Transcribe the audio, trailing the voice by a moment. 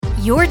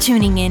You're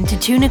tuning in to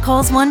Two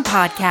Nicole's One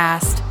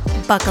podcast.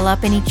 Buckle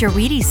up and eat your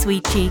Wheaties,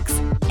 sweet cheeks.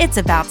 It's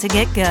about to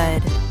get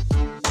good.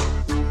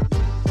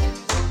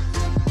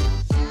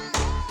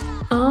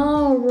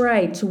 All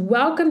right.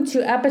 Welcome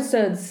to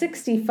episode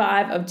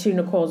 65 of Two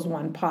Nicole's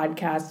One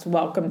podcast.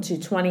 Welcome to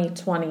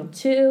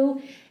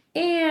 2022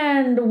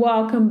 and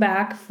welcome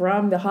back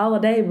from the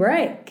holiday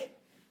break.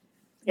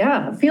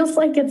 Yeah, it feels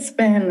like it's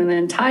been an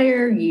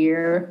entire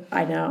year.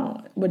 I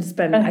know. It's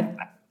been, I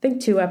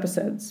think, 2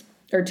 episodes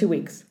or 2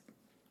 weeks.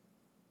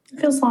 It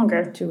feels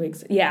longer. 2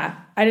 weeks. Yeah.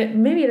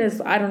 Maybe it is.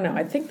 I don't know.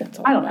 I think that's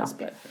all I don't it know. is,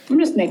 but I'm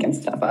just making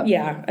stuff up.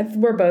 yeah,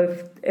 we're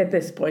both at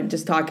this point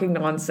just talking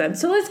nonsense.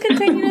 So let's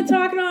continue to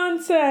talk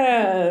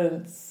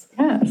nonsense.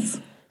 Yes.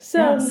 So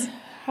Yes.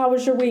 how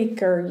was your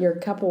week or your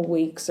couple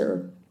weeks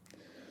or?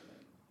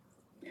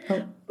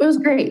 It was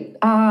great.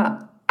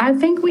 I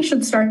think we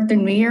should start the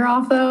new year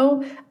off,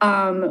 though,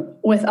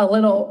 with a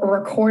little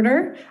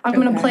recorder. I'm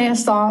going to play a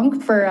song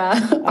for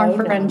our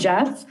friend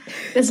Jess.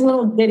 This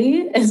little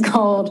ditty is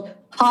called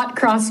Hot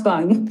Cross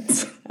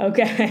Buns.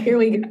 Okay. Here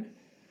we go.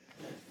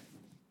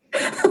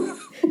 I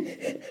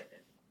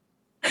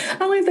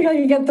don't even think I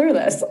can get through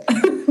this.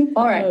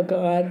 All right. Oh,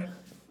 God.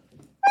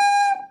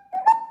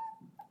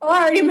 Oh,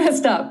 I already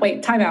messed up.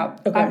 Wait, time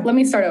out. Okay. Let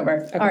me start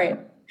over. Okay. All right.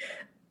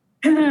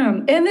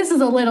 And this is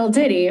a little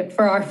ditty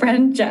for our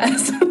friend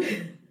Jess.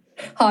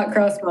 Hot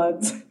cross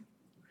buns.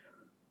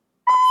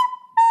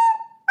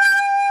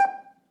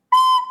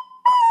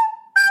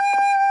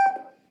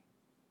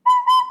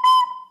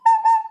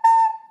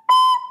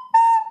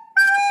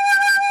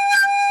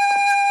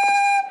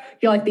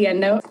 You like the end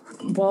note?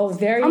 Well,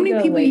 there How you many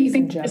go, people do you ladies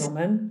and think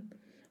gentlemen.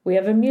 We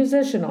have a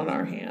musician on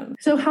our hands.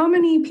 So how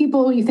many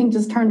people you think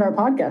just turned our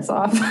podcast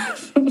off?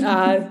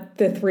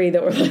 The 3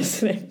 that were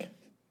listening.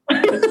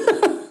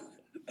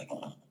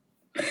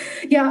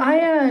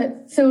 Yeah,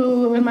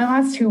 so in my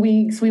last 2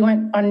 weeks, we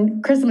went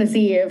on Christmas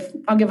Eve.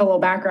 I'll give a little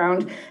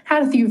background.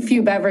 Had a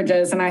few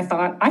beverages, and I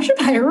thought I should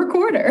buy a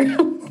recorder.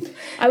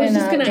 I was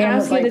just going to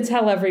ask you like, to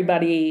tell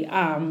everybody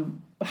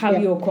how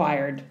you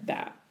acquired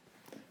that.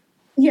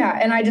 Yeah,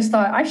 and I just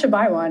thought I should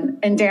buy one.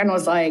 And Dan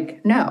was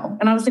like, no.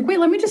 And I was like, wait,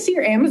 let me just see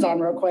your Amazon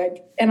real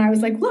quick. And I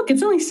was like, look,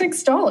 it's only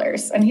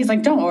 $6. And he's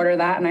like, don't order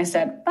that. And I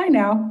said, buy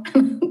now.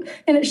 And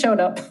it showed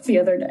up the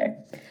other day.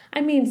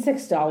 I mean,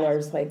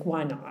 $6, like,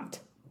 why not?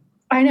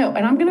 I know.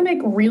 And I'm going to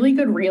make really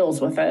good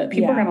reels with it.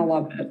 People are Yeah. going to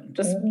love it.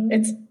 Just,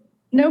 it's,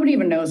 nobody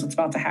even knows what's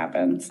about to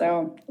happen.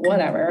 So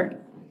whatever.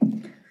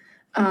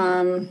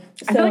 I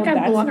feel like I have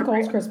that's a lot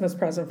Nicole's Christmas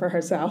present for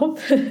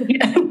herself.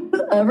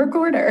 a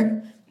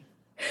recorder.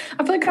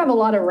 I feel like I have a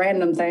lot of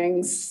random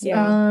things.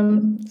 Yeah.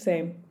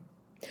 Same.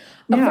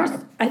 Yeah.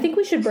 First, I think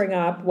we should bring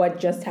up what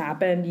just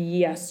happened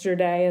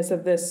yesterday as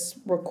of this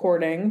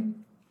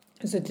recording.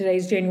 So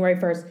today's January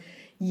 1st.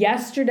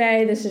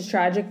 Yesterday, this is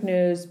tragic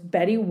news.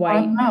 Betty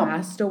White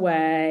passed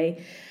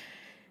away.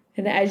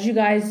 And as you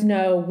guys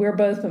know, we're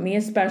both, but me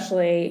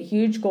especially, a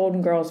huge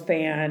Golden Girls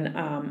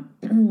fan.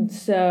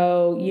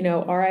 So,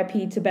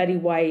 RIP to Betty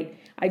White.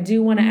 I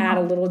do want to add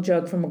a little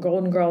joke from a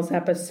Golden Girls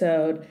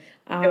episode.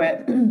 Do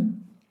it.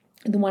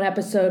 The one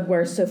episode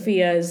where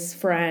Sophia's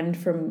friend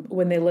from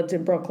when they lived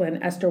in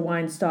Brooklyn, Esther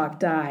Weinstock,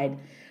 died.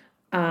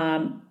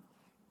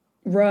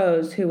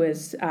 Rose, who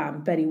is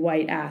Betty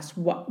White, asked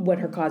what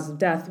her cause of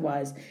death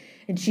was.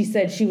 And she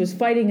said she was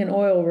fighting an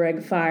oil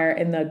rig fire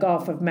in the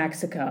Gulf of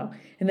Mexico.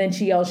 And then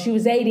she yelled, she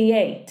was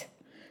 88.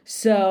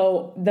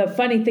 So the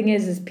funny thing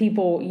is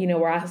people,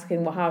 were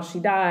asking, well, how she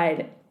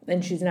died.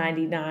 And she's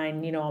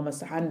 99,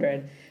 almost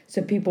 100.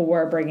 So people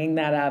were bringing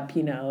that up,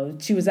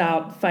 she was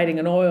out fighting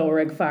an oil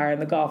rig fire in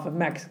the Gulf of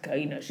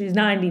Mexico. She's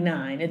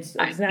 99. It's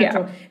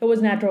natural. Yeah. It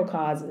was natural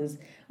causes.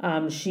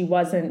 She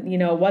wasn't,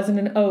 it wasn't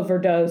an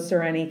overdose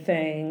or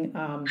anything.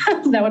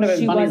 That would have been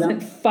she funny,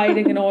 wasn't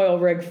fighting an oil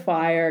rig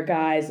fire,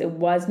 guys. It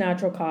was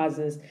natural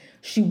causes.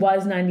 She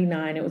was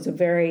 99. It was a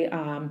very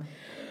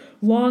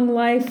long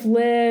life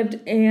lived.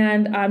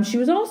 And she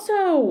was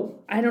also,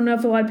 I don't know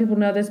if a lot of people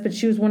know this, but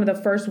she was one of the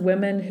first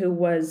women who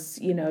was,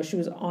 she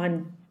was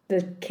on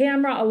the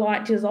camera a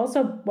lot. She was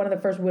also one of the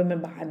first women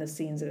behind the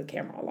scenes of the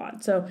camera a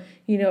lot. So,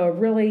 a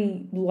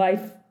really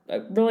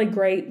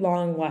great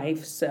long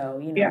life. So,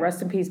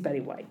 rest in peace, Betty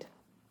White.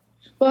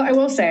 Well, I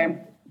will say,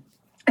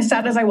 as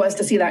sad as I was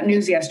to see that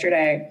news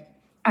yesterday,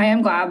 I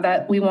am glad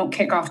that we won't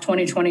kick off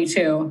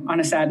 2022 on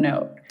a sad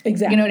note.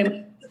 Exactly. You know what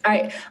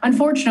I mean?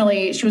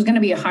 Unfortunately, she was going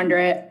to be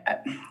 100.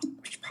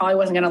 She probably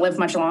wasn't going to live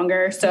much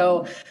longer.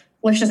 So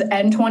let's just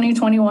end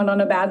 2021 on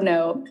a bad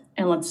note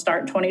and let's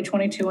start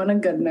 2022 on a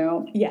good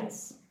note.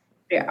 Yes.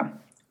 Yeah.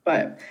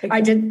 But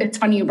it's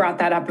funny you brought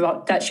that up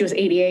about that she was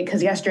 88,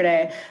 because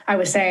yesterday I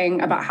was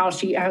saying about how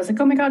I was like,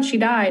 oh my God, she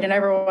died. And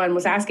everyone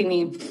was asking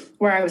me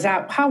where I was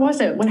at. How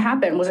was it? What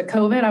happened? Was it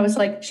COVID? I was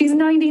like, she's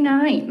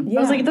 99. Yeah.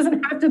 I was like, it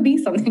doesn't have to be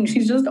something.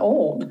 She's just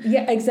old.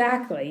 Yeah,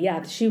 exactly.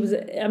 Yeah. She was,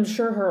 I'm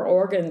sure her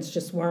organs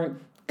just weren't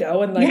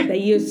going like they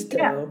used to.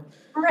 Yeah.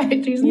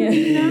 Right. She's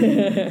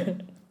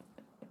 99.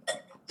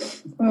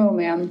 Oh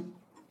man.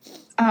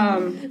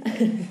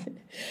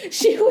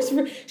 She was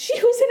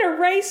in a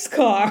race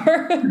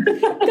car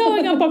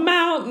going up a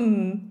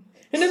mountain,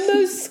 and a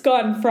moose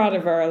got in front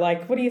of her.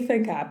 Like, what do you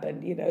think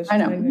happened? You know, I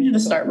know. We should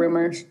just start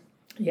rumors.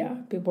 Yeah,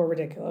 people are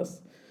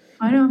ridiculous.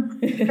 I know,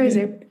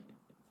 crazy.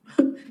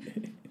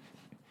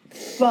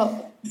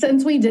 Well,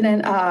 since we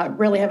didn't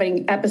really have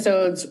any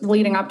episodes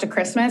leading up to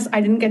Christmas,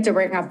 I didn't get to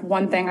bring up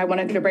one thing I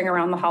wanted to bring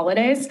around the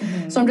holidays.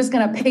 Mm-hmm. So I'm just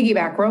going to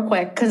piggyback real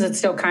quick because it's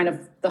still kind of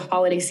the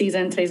holiday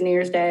season. Today's New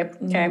Year's Day.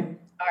 Okay. Mm-hmm.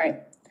 All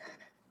right.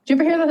 Did you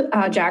ever hear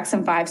the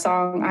Jackson 5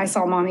 song, I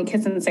Saw Mommy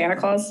Kissing Santa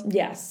Claus?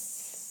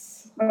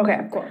 Yes. Okay.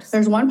 Of course.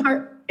 There's one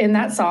part in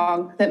that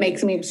song that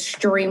makes me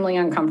extremely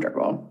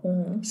uncomfortable.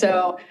 Mm-hmm.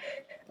 So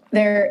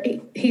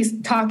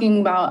he's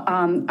talking about,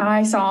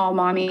 I saw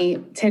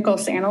Mommy tickle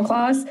Santa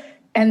Claus.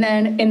 And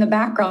then in the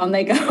background,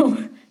 they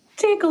go,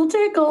 tickle,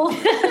 tickle.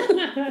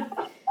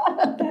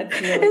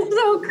 It's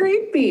so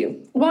creepy.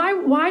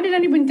 Why did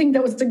anyone think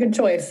that was a good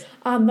choice?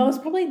 That was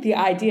probably the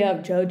idea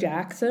of Joe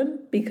Jackson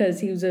because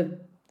he was a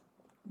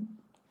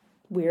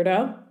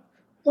weirdo.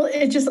 Well,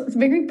 it's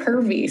very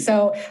pervy.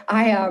 So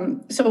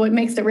so what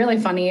makes it really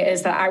funny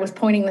is that I was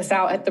pointing this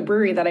out at the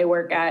brewery that I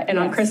work at, and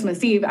on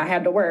Christmas Eve I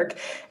had to work,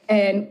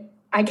 and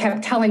I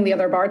kept telling the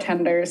other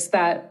bartenders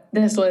that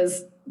this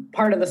was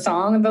part of the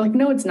song, and they're like,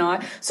 no, it's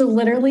not. So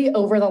literally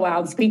over the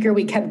loudspeaker,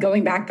 we kept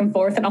going back and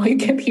forth, and all you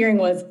kept hearing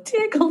was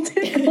tickle,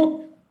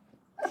 tickle.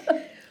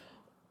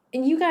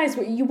 And you guys,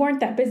 you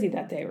weren't that busy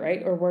that day,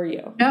 right? Or were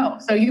you? No.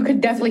 So you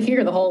could definitely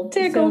hear the whole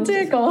tickle,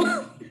 tickle.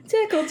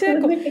 Tickle,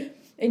 tickle.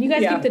 And you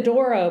guys keep the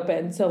door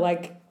open. So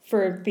like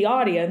for the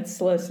audience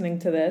listening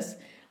to this,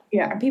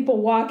 people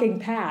walking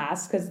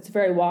past, because it's a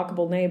very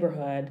walkable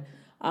neighborhood,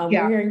 we're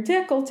hearing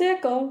tickle,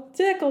 tickle,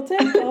 tickle,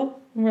 tickle.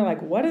 And we're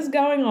like, what is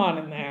going on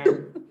in there?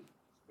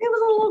 It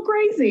was a little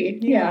crazy.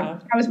 Yeah.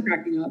 I was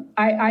cracking up.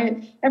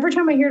 I every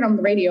time I hear it on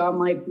the radio, I'm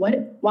like,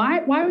 what? Why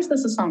was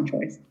this a song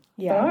choice?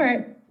 Yeah. But all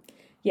right.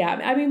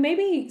 Yeah. I mean,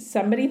 maybe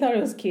somebody thought it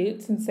was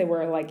cute since they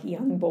were like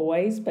young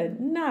boys, but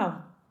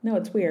no,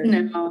 it's weird.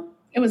 No,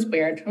 it was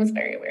weird. It was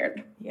very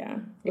weird. Yeah.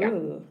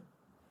 Ooh.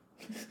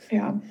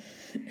 Yeah.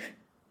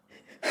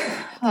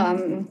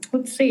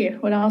 Let's see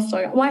what else.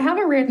 Well, I have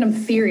a random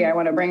theory I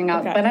want to bring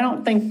up, but I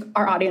don't think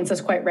our audience is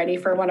quite ready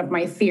for one of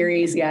my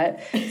theories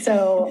yet.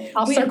 So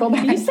I'll circle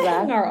back to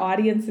that. Our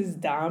audience is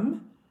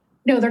dumb?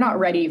 No, they're not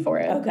ready for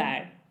it.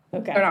 Okay.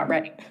 They're not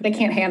ready. They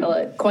can't handle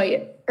it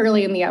quite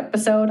early in the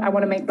episode. I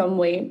want to make them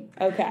wait.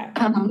 Okay.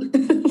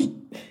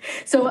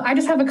 So I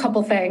just have a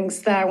couple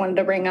things that I wanted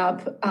to bring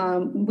up.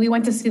 We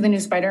went to see the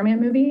new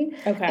Spider-Man movie,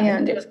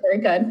 and it was very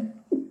good.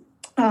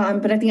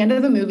 But at the end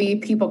of the movie,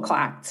 people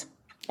clapped.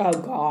 Oh,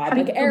 God.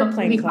 Like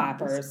airplane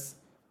clappers.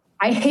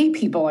 I hate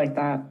people like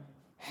that.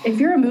 If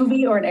you're a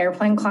movie or an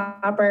airplane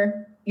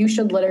clapper, you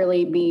should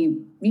literally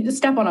you just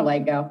step on a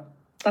Lego.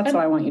 That's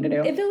what I want you to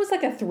do. If it was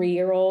like a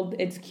 3-year-old,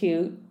 it's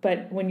cute.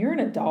 But when you're an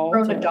adult.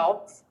 Or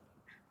adults.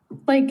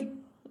 Like,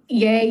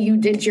 yay, you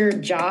did your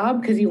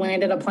job because you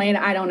landed a plane.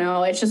 I don't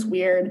know. It's just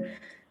weird.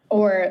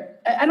 Or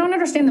I don't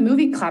understand the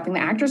movie clapping. The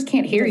actors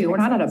can't hear you. We're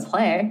not at a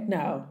play.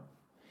 No,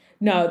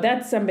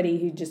 that's somebody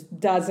who just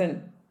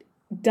doesn't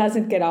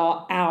get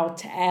all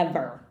out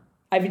ever.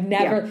 I've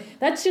never,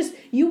 that's just,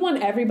 you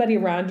want everybody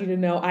around you to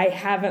know I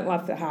haven't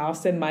left the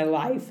house in my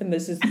life and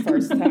this is the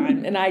first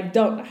time and I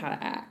don't know how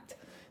to act.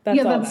 That's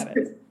all that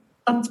is.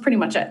 That's pretty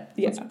much it.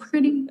 Yeah. That's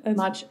pretty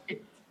much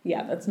it.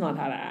 Yeah, that's not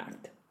how to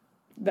act.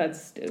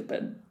 That's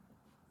stupid.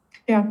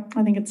 Yeah,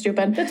 I think it's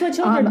stupid. That's why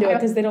children do it,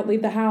 because they don't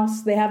leave the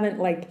house. They haven't,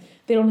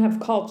 they don't have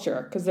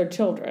culture because they're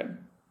children.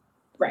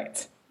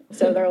 Right.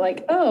 So they're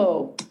like,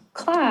 oh,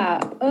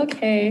 clap,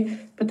 okay.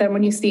 But then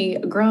when you see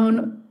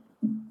grown,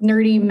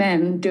 nerdy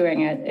men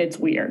doing it, it's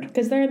weird.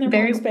 Because they're in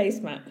their mom's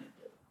basement.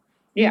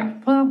 Yeah,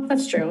 well,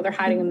 that's true. They're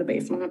hiding in the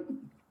basement.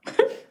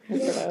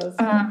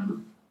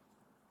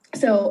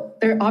 So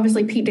they're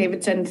obviously, Pete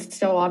Davidson's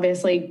still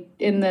obviously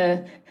in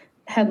the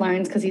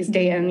headlines because he's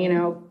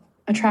dating,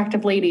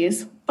 attractive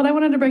ladies. But I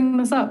wanted to bring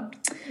this up.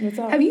 What's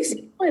up? Have you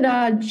seen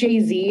what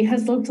Jay-Z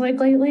has looked like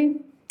lately?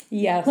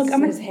 Yes, look,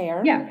 his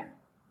hair. Yeah.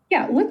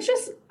 I'm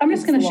just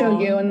going to show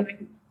you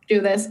and do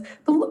this.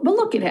 But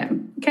look at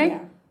him, okay? Yeah.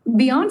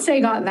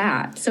 Beyonce got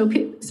that. So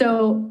it's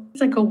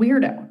like a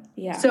weirdo.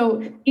 Yeah.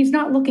 So he's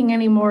not looking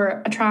any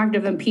more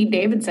attractive than Pete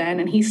Davidson,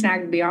 and he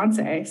snagged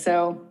Beyonce.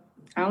 So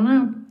I don't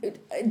know.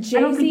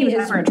 Jay-Z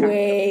is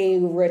way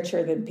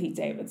richer than Pete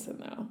Davidson,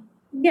 though.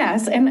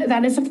 Yes, and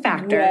that is a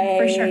factor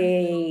for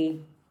sure.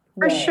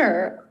 For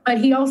sure. But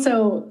he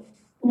also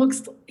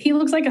looks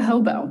like a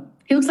hobo.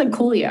 He looks like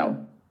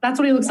Coolio. That's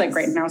what he looks like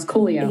right now, is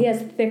Coolio.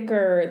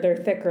 They're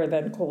thicker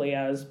than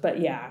Coolios, but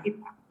yeah.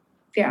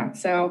 Yeah,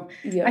 so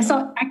yeah.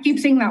 I keep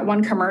seeing that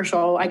one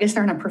commercial. I guess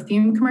they're in a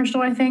perfume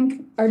commercial, I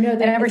think. Or no,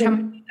 every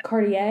time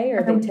Cartier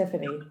or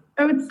Tiffany.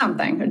 Oh, it's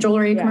something, a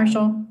jewelry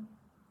commercial.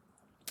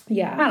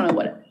 Yeah. I don't know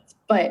what it is.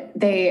 But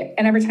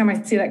and every time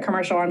I see that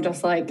commercial, I'm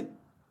just like,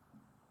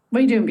 what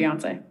are you doing,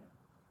 Beyonce?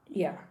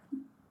 Yeah.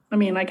 I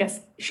mean, I guess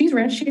she's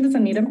rich. She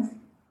doesn't need him.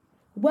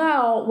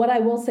 Well, what I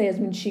will say is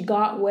when she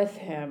got with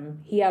him,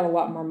 he had a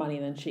lot more money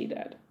than she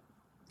did.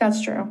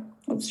 That's true.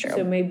 That's true.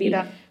 So maybe,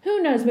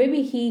 who knows,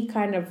 maybe he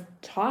kind of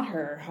taught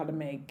her how to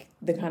make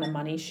the kind of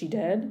money she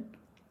did.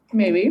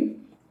 Maybe.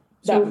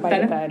 That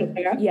might have been,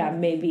 yeah,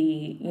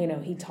 maybe, you know,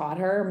 he taught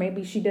her.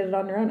 Maybe she did it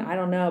on her own. I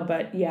don't know.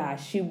 But yeah,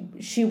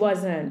 she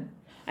wasn't,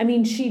 I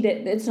mean, she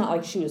did, it's not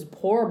like she was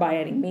poor by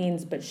any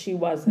means, but she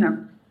wasn't.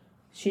 No.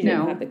 She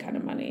didn't have the kind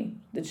of money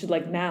that she's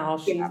like now.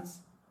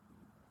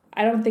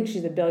 I don't think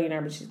she's a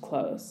billionaire, but she's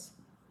close.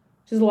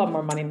 She has a lot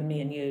more money than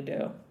me and you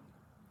do.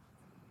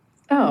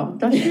 Oh,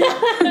 does she?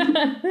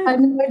 I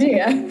had no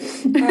idea.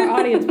 Our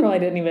audience probably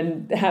didn't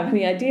even have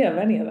any idea of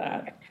any of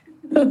that.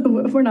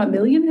 We're not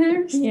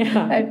millionaires?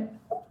 Yeah.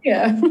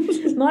 Yeah.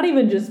 Not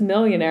even just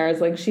millionaires.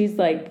 Like, she's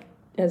like,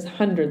 has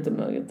hundreds of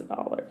millions of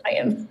dollars. I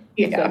am.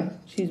 Yeah. So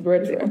she's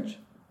rich.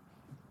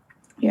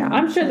 Yeah.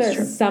 I'm sure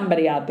there's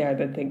somebody out there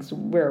that thinks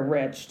we're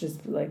rich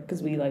just like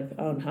because we like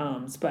own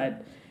homes.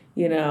 But,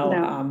 you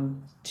know,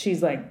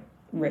 she's like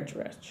rich.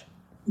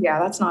 Yeah,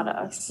 that's not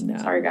us. No.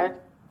 Sorry, guys.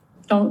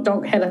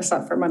 Don't hit us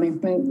up for money.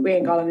 We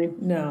ain't got any.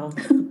 No.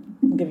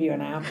 I'll give you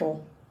an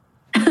apple.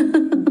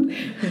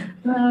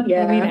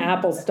 Yeah. I mean,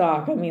 Apple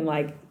stock. I mean,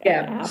 like,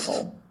 an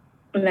apple.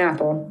 An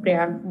apple.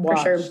 Yeah, Watch.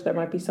 for sure. There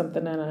might be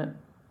something in it.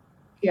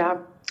 Yeah.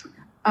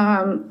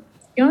 The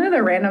only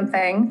other random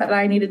thing that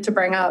I needed to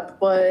bring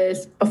up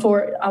was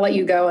before I'll let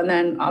you go, and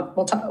then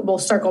we'll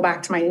circle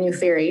back to my new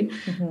theory.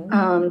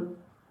 Mm-hmm.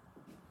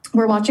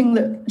 We're watching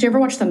did you ever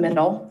watch The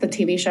Middle, the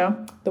TV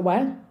show? The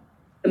what?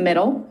 The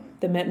Middle.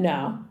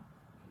 No.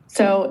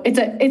 So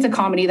it's a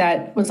comedy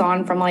that was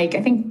on from like,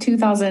 I think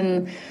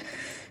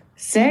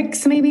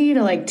 2006 maybe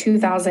to like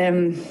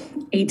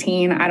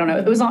 2018. I don't know.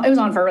 It was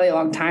on for a really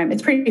long time.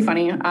 It's pretty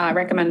funny. I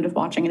recommend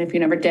watching it if you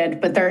never did.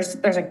 But there's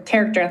a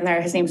character in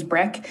there. His name's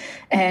Brick,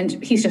 and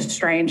he's just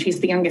strange. He's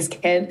the youngest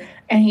kid,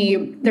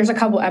 and there's a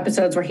couple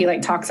episodes where he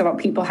like talks about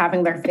people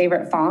having their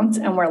favorite fonts,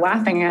 and we're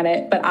laughing at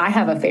it. But I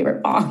have a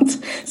favorite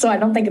font, so I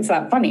don't think it's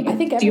that funny. I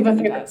think do you have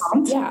a favorite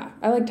font? Yeah,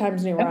 I like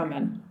Times New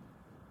Roman.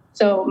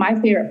 So my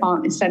favorite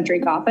font is Century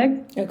Gothic.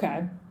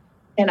 Okay.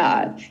 And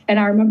I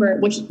remember,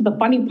 which the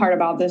funny part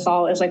about this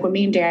all is like when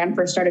me and Dan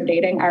first started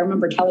dating, I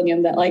remember telling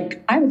him that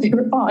like I have a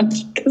favorite font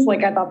because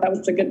like I thought that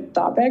was a good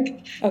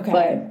topic. Okay.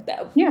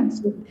 But yeah,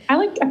 so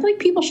I feel like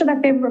people should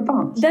have favorite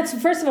fonts.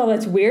 First of all,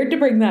 that's weird to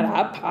bring that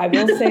up. I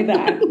will say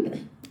that.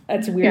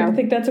 That's weird. I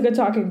think that's a good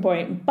talking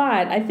point.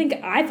 But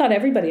I thought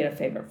everybody had a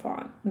favorite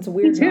font. It's a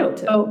weird note.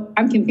 So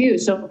I'm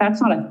confused. So if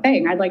that's not a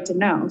thing, I'd like to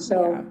know.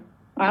 So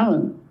I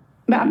don't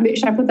know.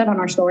 Should I put that on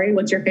our story?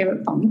 What's your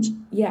favorite font?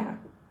 Yeah.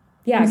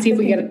 Yeah. See if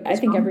we get it. I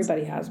think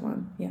everybody has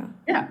one. Yeah.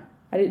 Yeah.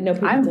 I didn't know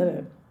people did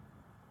it.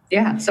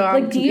 Yeah. So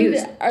I'm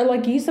confused.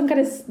 Do you some kind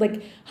of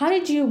like, how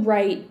did you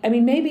write? I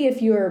mean, maybe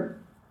if you're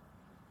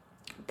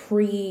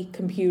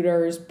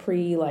pre-computers,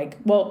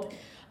 what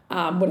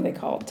do they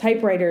call it?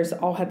 Typewriters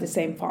all had the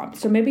same font.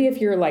 So maybe if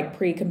you're like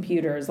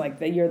pre-computers, like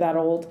you're that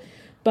old.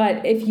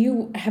 But if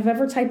you have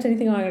ever typed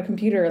anything on a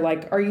computer,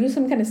 like, are you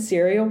some kind of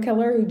serial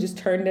killer who just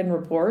turned in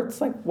reports,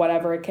 like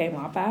whatever it came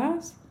up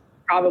as?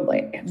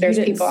 Probably. There's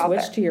people out there.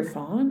 Switch to your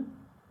font?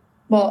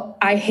 Well,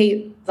 I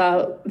hate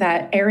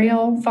that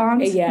Arial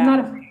font.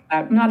 Yeah.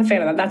 I'm not a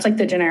fan of that. That's like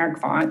the generic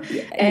font.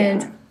 Yeah.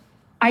 And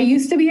I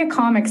used to be a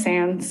Comic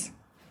Sans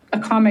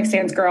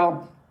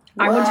girl.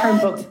 What? I would turn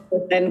books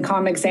in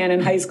Comic Sans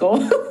in high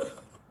school.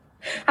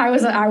 I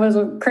was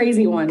a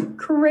crazy one.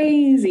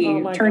 Crazy.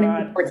 Oh my turning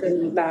God. reports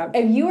in that.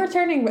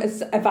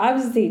 If I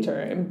was a teacher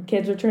and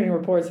kids were turning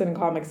reports in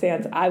Comic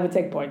Sans, I would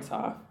take points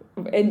off.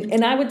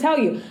 And I would tell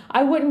you,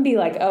 I wouldn't be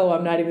like, oh,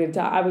 I'm not even going to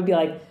talk. I would be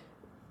like,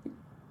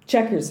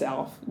 check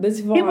yourself. This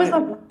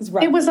font is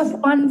rough. It was a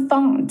fun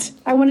font.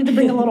 I wanted to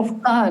bring a little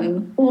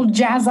fun, a little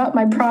jazz up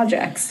my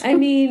projects. I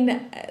mean,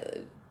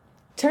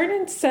 turn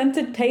in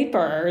scented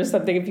paper or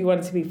something if you want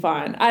it to be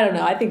fun. I don't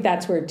know. I think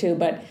that's weird too,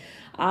 but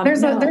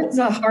there's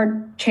a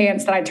hard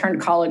chance that I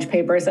turned college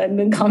papers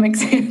in Comic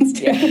Sans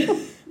too. Yeah.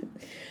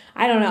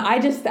 I don't know. I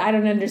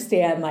don't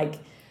understand. Like,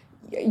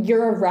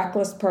 you're a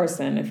reckless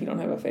person if you don't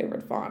have a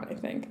favorite font, I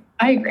think.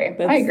 I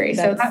agree.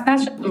 So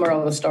that's just the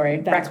moral of the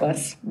story.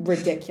 Reckless.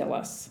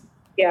 Ridiculous.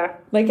 Yeah.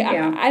 Like,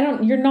 yeah.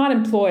 You're not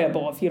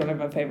employable if you don't have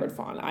a favorite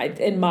font,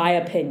 in my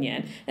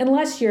opinion.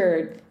 Unless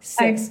you're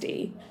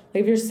 60.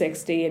 Like, if you're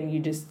 60 and you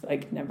just,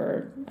 like,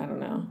 never, I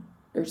don't know,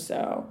 or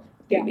so,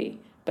 maybe. Yeah.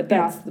 But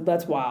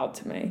that's wild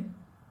to me.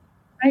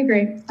 I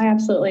agree. I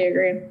absolutely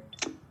agree.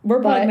 We're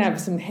probably going to have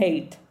some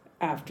hate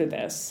after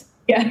this.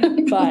 Yeah.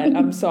 But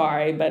I'm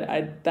sorry, but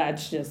I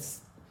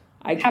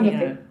can't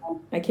even.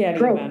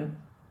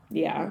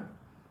 Yeah.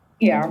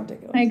 Yeah.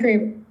 I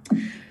agree.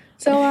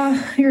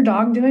 So, your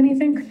dog do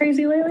anything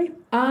crazy lately?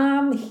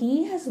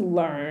 He has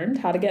learned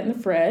how to get in the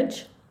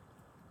fridge.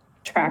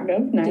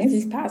 Attractive. Nice. Just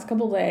these past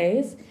couple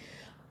days.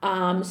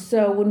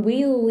 So when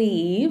we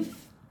leave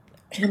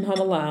him home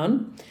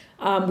alone,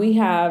 we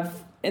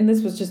have, and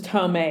this was just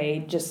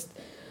homemade, just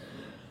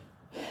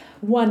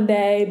one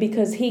day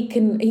because he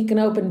can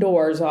open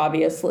doors,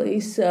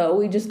 obviously. So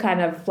we just kind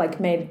of like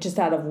made it just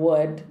out of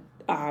wood,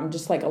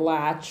 just like a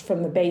latch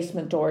from the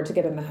basement door to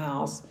get in the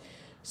house.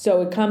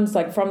 So it comes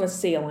like from the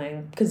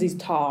ceiling because he's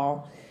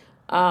tall.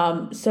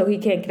 So he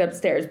can't get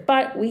upstairs.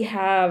 But we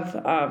have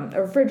a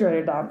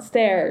refrigerator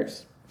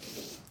downstairs.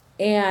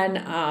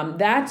 And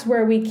that's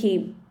where we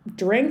keep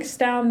drinks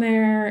down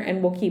there,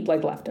 and we'll keep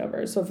like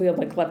leftovers. So if we have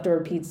like leftover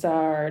pizza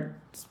or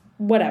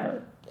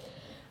whatever.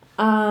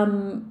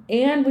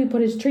 And we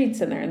put his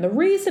treats in there. And the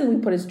reason we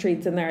put his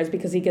treats in there is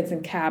because he gets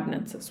in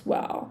cabinets as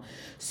well.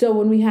 So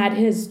when we had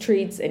his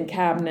treats in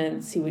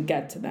cabinets, he would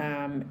get to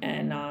them.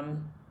 And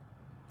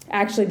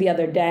actually the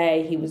other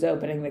day he was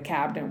opening the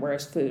cabinet where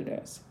his food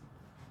is.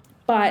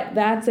 But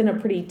that's in a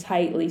pretty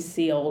tightly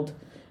sealed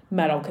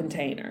metal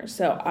container.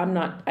 So I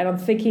don't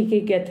think he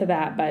could get to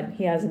that, but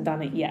he hasn't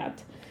done it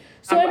yet.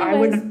 So anyways, I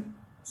wouldn't be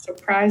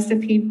surprised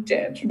if he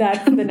did.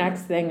 That's the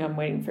next thing I'm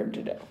waiting for him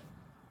to do.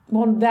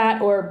 Well,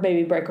 that or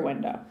maybe break a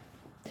window.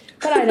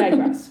 But I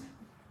digress.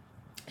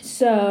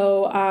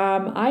 So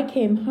I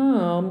came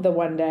home the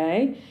one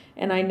day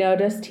and I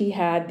noticed he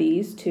had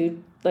these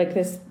two, like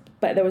this,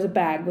 but there was a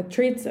bag with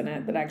treats in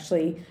it that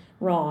actually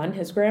Ron,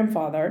 his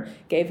grandfather,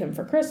 gave him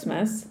for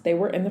Christmas. They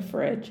were in the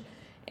fridge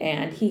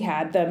and he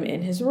had them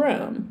in his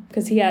room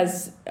because he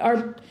has we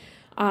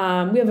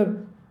have a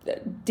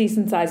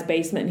decent sized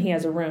basement and he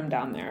has a room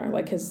down there,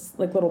 like his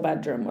like little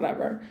bedroom,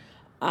 whatever.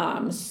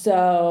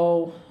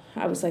 So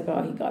I was like,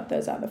 oh, he got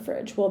those out of the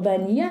fridge. Well,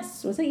 then,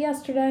 was it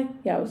yesterday?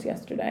 Yeah, it was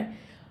yesterday.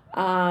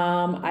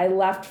 I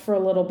left for a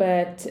little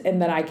bit,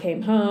 and then I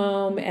came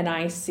home, and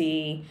I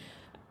see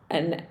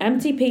an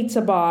empty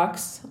pizza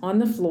box on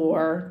the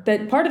floor.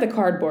 That part of the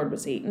cardboard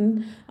was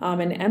eaten.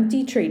 An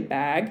empty treat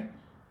bag.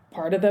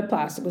 Part of the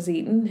plastic was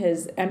eaten.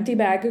 His empty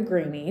bag of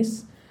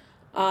greenies.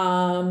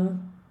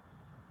 And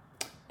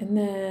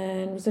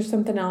then, was there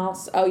something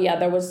else? Oh, yeah,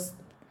 there was...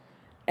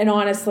 And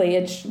honestly,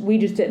 we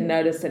just didn't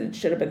notice it. It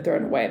should have been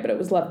thrown away, but it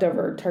was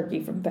leftover turkey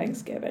from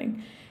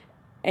Thanksgiving.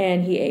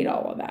 And he ate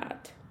all of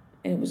that.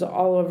 And it was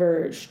all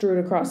over,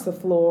 strewed across the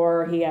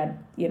floor. He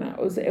had, it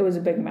was a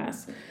big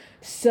mess.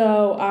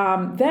 So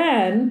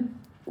then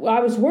I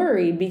was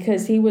worried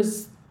because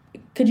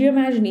could you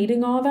imagine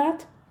eating all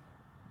that?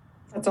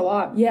 That's a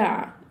lot.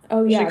 Yeah.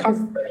 Oh, yeah. A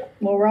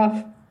little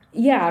rough.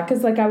 Yeah,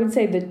 because I would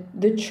say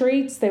the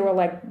treats, they're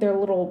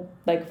little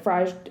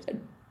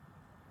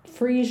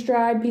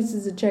freeze-dried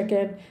pieces of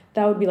chicken.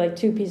 That would be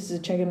 2 pieces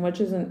of chicken,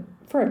 which isn't,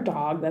 for a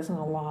dog, that's not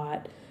a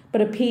lot.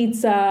 But a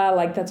pizza,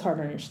 that's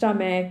hard on your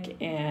stomach,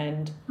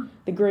 and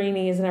the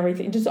greenies and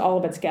everything, just all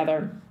of it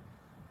together.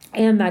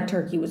 And that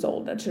turkey was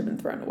old. That should have been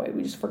thrown away.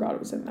 We just forgot it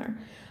was in there.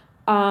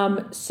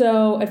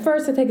 So at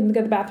first I take him to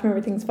go to the bathroom,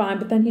 everything's fine,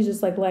 but then he's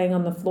just laying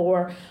on the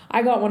floor.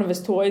 I got one of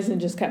his toys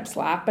and just kept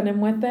slapping him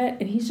with it,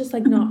 and he's just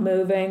not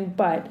moving.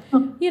 But,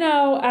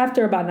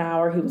 after about an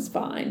hour, he was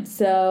fine.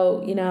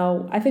 So,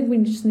 I think we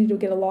just need to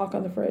get a lock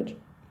on the fridge.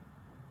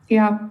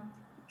 Yeah.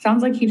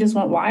 Sounds like he just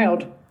went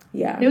wild.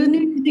 Yeah. It was New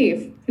Year's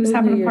Eve. He was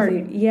having a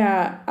party.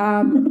 Yeah.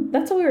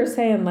 That's what we were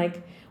saying.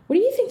 What do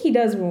you think he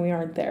does when we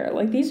aren't there?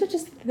 These are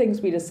just the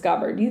things we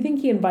discovered. Do you think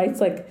he invites,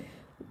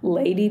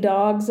 lady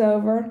dogs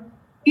over?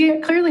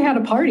 He clearly had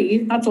a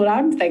party. That's what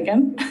I'm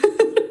thinking.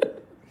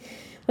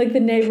 The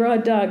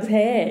neighborhood dogs,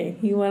 hey,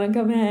 you want to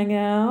come hang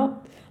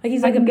out?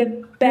 He's a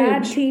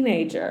bad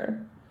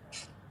teenager.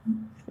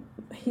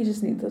 He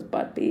just needs his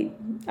butt beat.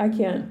 I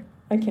can't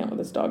with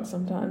this dog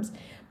sometimes.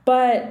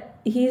 But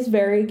he's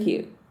very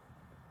cute.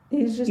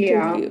 He's just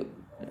too cute.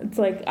 It's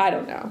I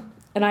don't know.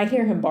 And I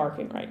hear him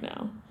barking right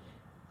now.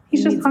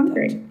 He's just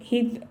hungry.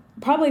 He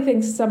probably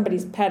thinks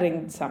somebody's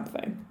petting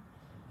something.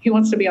 He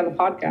wants to be on the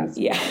podcast.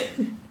 Yeah.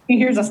 He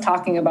hears us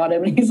talking about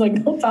him, and he's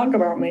like, don't talk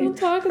about me. Don't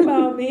talk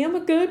about me. I'm a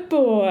good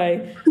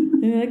boy.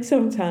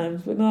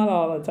 Sometimes, but not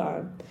all the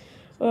time.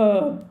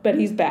 Oh, but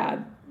he's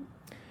bad.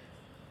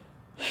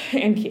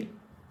 And cute.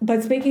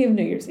 But speaking of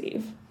New Year's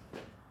Eve.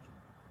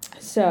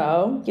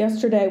 So,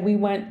 yesterday we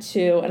went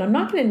to, and I'm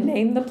not going to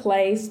name the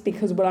place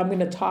because what I'm going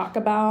to talk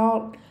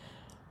about,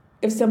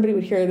 if somebody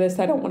would hear this,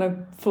 I don't want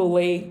to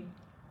fully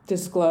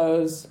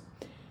disclose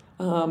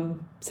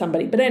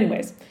somebody. But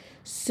anyways,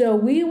 so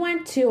we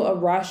went to a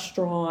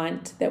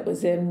restaurant that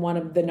was in one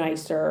of the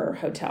nicer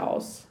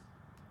hotels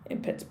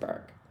in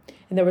Pittsburgh.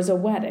 And there was a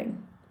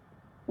wedding,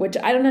 which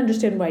I don't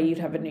understand why you'd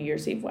have a New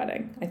Year's Eve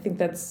wedding. I think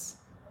that's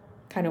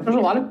kind of weird.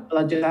 There's a lot of people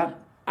that do that.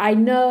 I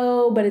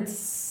know, but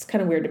it's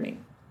kind of weird to me.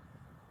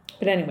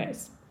 But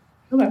anyways.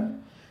 Okay.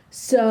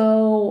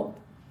 So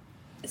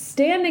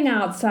standing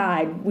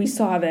outside, we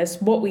saw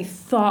what we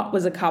thought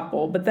was a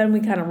couple, but then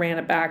we kind of ran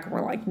it back and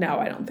we're like, no,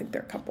 I don't think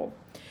they're a couple.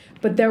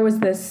 But there was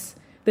this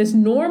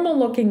normal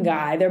looking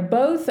guy. They're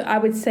both, I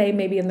would say,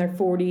 maybe in their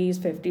 40s,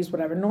 50s,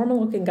 whatever, normal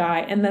looking guy.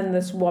 And then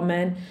this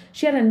woman,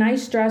 she had a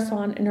nice dress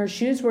on and her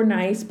shoes were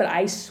nice, but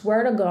I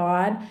swear to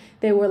God,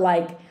 they were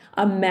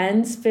a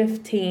men's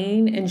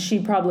 15 and she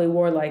probably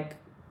wore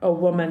a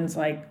woman's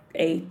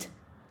 8.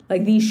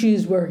 These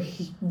shoes were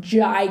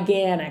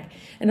gigantic.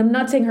 And I'm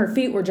not saying her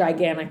feet were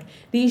gigantic.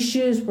 These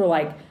shoes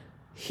were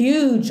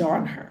huge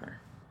on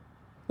her.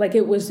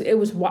 It was,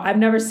 I've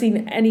never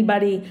seen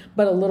anybody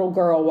but a little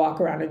girl walk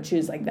around in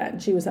shoes like that.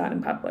 And she was out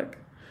in public.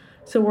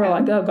 So we're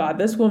oh God,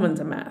 this woman's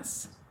a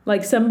mess.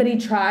 Somebody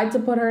tried to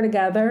put her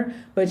together,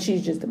 but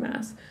she's just a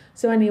mess.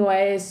 So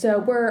anyways, so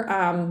we're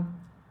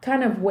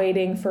kind of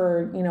waiting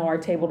for, our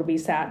table to be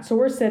sat. So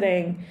we're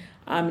sitting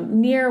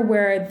near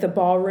where the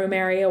ballroom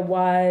area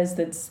was,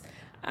 that's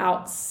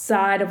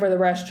outside of where the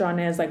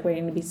restaurant is, like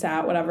waiting to be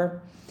sat, whatever.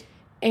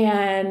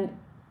 And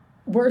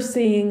we're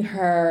seeing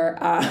her,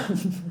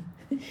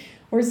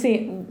 we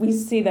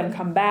see them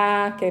come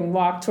back and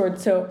walk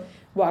towards where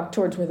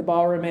the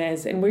ballroom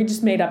is. And we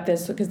just made up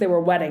this because they were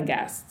wedding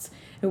guests.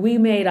 And we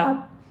made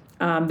up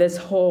this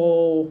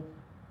whole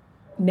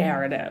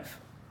narrative.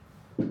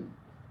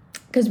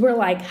 Because we're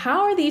like,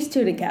 how are these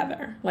two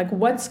together? Like,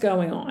 what's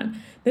going on?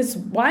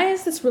 Why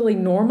is this really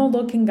normal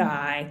looking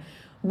guy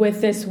with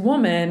this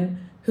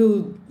woman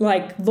who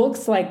like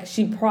looks like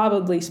she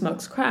probably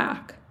smokes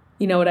crack?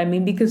 You know what I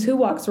mean? Because who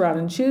walks around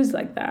in shoes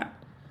like that?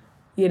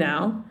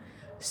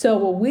 So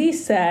what we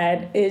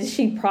said is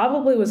she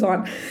probably was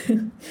on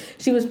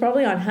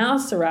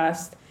house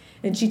arrest,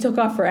 and she took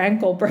off her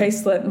ankle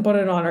bracelet and put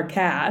it on her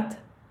cat.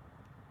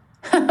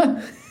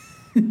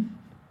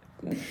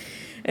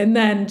 And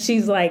then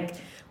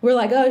we're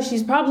like, oh,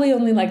 she's probably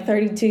only like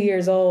 32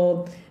 years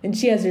old, and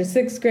she has her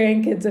 6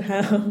 grandkids at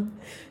home.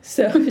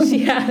 So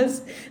she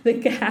has the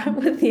cat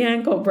with the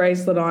ankle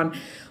bracelet on,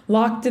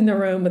 locked in the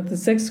room with the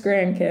 6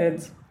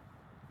 grandkids.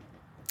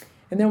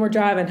 And then we're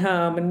driving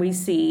home, and we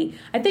see,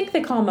 I think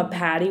they call him a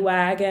paddy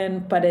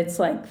wagon, but it's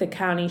like the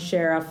county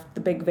sheriff,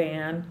 the big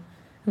van.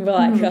 And we're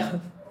like,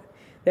 oh,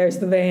 there's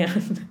the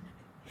van.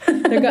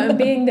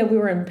 Being that we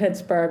were in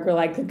Pittsburgh, we're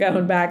like,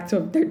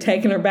 they're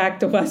taking her back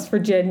to West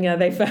Virginia.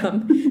 They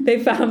found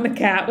the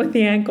cat with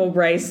the ankle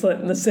bracelet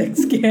and the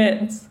 6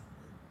 kids.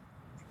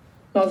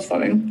 That's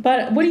funny.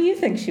 But what do you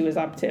think she was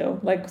up to?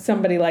 Like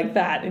somebody like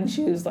that in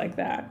shoes like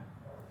that?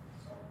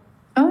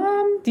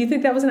 Do you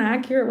think that was an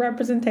accurate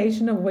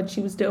representation of what she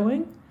was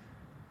doing?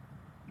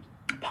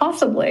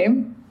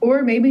 Possibly.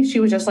 Or maybe she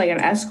was just like an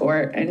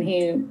escort and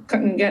he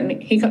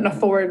couldn't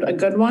afford a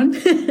good one.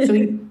 So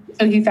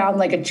he found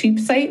like a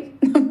cheap site.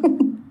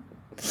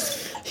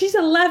 She's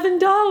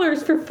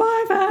 $11 for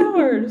 5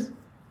 hours.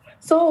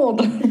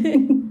 Sold.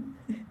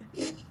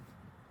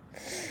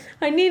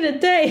 I need a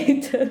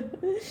date.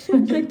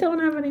 I don't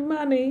have any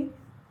money.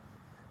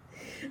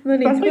 And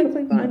then he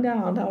quickly find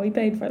out how he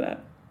paid for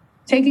that.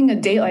 Taking a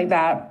date like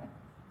that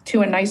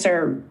to a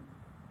nicer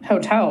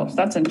hotel.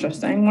 That's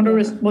interesting. I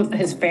wonder what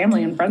his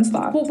family and friends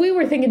thought. Well, we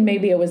were thinking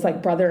maybe it was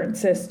like brother and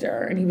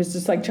sister, and he was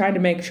just like trying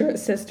to make sure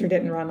his sister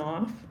didn't run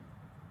off.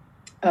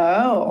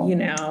 Oh.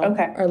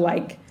 Okay. Or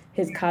like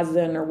his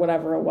cousin or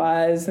whatever it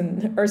was,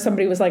 or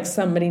somebody was like,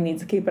 somebody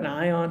needs to keep an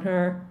eye on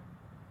her.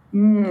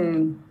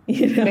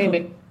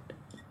 Maybe.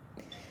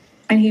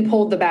 And he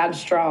pulled the bad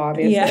straw,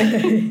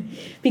 obviously. Yeah.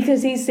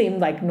 Because he seemed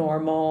like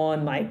normal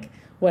and like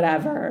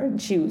whatever.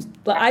 And she was,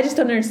 I just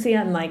don't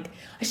understand. Like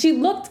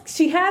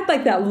she had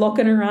like that look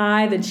in her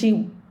eye that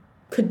she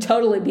could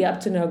totally be up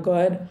to no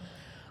good.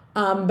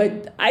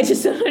 But I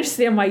just don't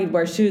understand why you'd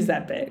wear shoes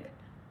that big.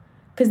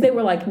 Because they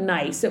were like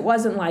nice. It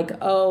wasn't like,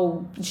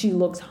 oh, she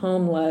looks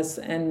homeless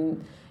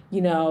and,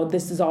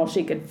 this is all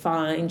she could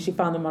find. She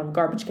found them on a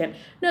garbage can.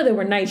 No, they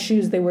were nice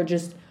shoes. They were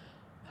just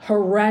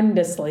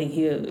horrendously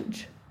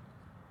huge.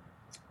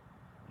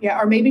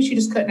 Yeah, or maybe she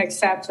just couldn't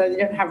accept that they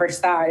didn't have her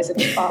size and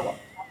just thought,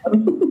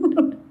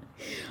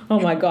 oh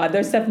my God,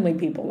 there's definitely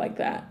people like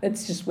that.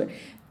 It's just weird.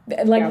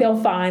 Like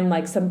they'll find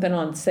like something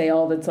on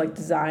sale that's like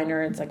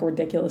designer. It's like a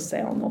ridiculous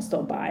sale and they'll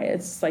still buy it.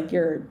 It's like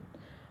you're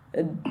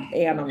an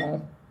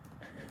animal.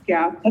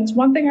 Yeah, that's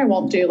one thing I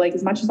won't do. Like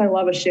as much as I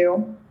love a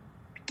shoe,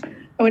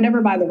 I would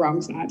never buy the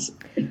wrong size.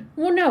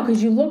 Well, no,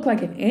 because you look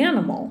like an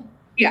animal.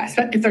 Yes,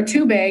 but if they're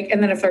too big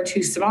and then if they're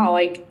too small,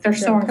 like they're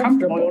so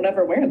uncomfortable, you'll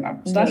never wear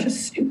them. So that's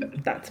just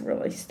stupid. That's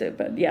really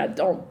stupid. Yeah,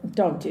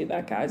 don't do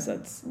that, guys.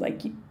 That's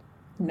like,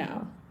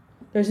 no.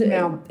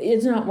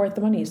 It's not worth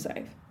the money you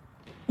save.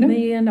 No. And then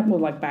you end up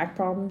with like back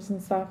problems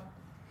and stuff.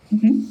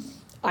 Mm-hmm.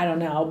 I don't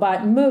know,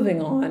 but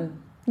moving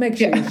on. Make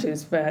sure your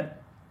shoes fit.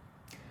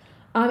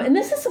 And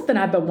this is something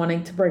I've been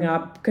wanting to bring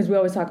up because we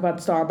always talk about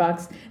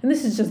Starbucks, and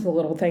this is just a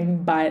little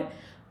thing, but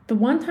the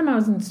one time I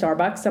was in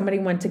Starbucks, somebody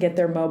went to get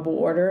their mobile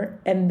order,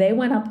 and they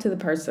went up to the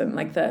person,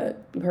 like the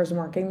person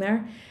working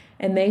there,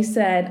 and they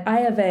said,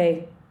 I have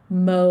a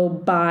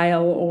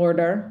mobile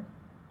order.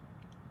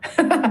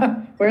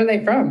 Where are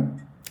they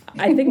from?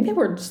 I think they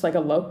were just like a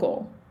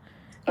local.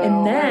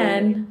 And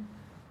then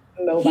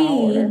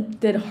he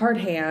did hard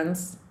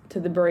hands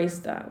to the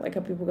barista, like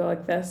how people go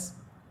like this.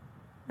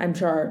 I'm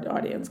sure our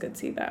audience could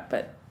see that,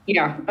 but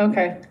yeah,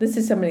 okay. This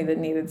is somebody that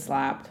needed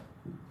slapped.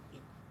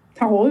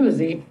 How old was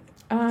he?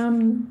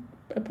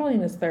 Probably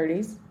in his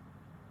 30s.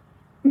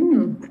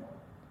 Yeah.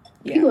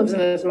 He lives in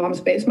his mom's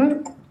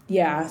basement.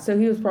 Yeah, so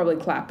he was probably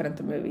clapping at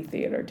the movie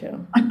theater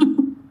too.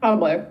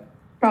 Probably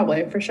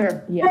for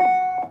sure. Yeah.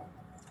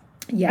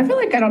 I feel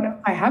like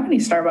I have any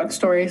Starbucks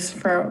stories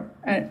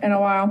in a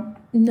while.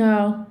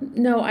 No.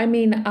 I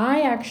mean,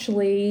 I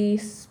actually,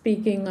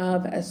 speaking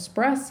of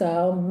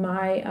espresso,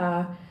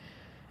 my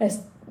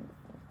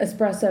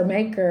espresso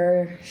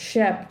maker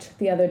shipped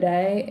the other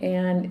day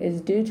and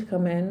is due to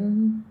come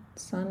in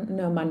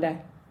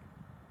Monday.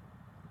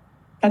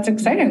 That's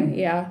exciting.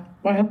 Yeah.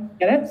 Well, I hope you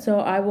get it. So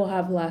I will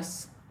have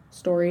less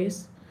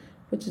stories,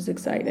 which is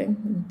exciting,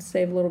 and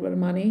save a little bit of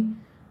money.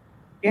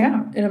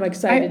 Yeah. And I'm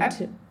excited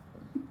to.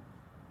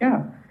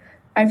 Yeah.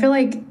 I feel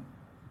like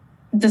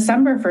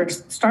December for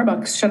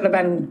Starbucks should have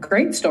been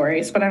great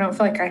stories, but I don't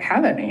feel like I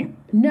have any.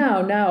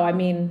 No, I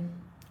mean,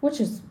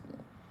 which is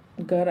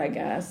good, I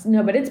guess.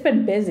 No, but it's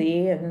been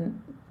busy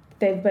and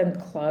they've been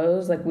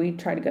closed. Like we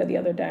tried to go the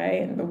other day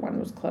and the one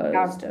was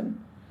closed.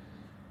 And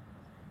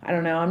I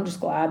don't know. I'm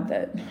just glad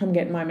that I'm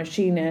getting my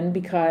machine in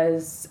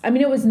because, I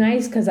mean, it was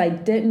nice because I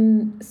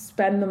didn't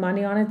spend the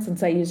money on it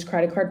since I used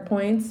credit card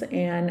points,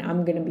 and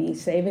I'm going to be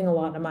saving a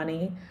lot of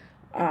money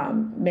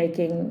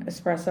making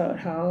espresso at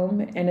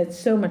home, and it's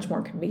so much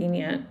more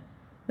convenient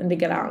than to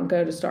get out and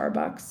go to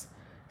Starbucks.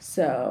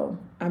 So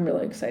I'm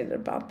really excited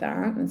about that.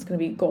 And it's going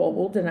to be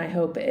gold, and I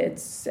hope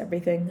it's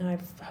everything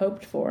I've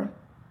hoped for.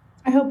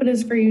 I hope it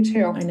is for you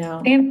too. I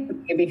know. And for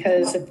me,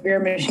 because if your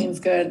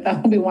machine's good,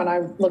 that will be one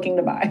I'm looking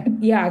to buy.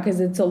 Yeah, because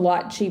it's a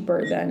lot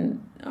cheaper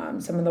than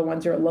some of the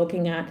ones you're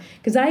looking at.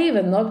 Because I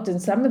even looked,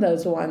 and some of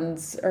those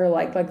ones are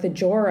like the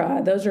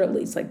Jora. Those are at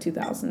least like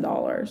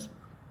 $2,000.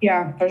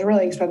 Yeah, there's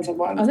really expensive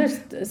ones. Oh, there's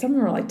some of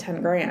them are like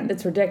 $10,000.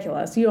 It's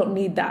ridiculous. You don't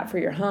need that for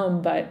your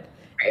home, but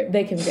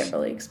they can get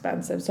really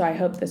expensive. So I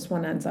hope this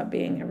one ends up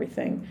being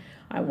everything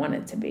I want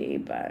it to be.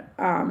 But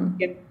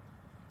yeah.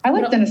 I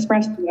like the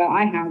Nespresso that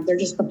I have. They're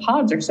just, the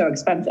pods are so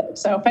expensive.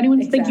 So if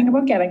anyone's thinking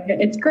about getting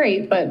it, it's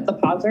great, but the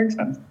pods are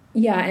expensive.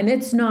 Yeah, and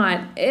it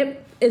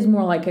is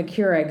more like a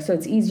Keurig, so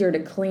it's easier to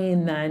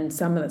clean than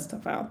some of the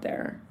stuff out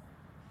there.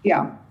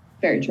 Yeah,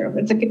 very true.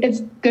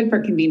 It's good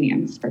for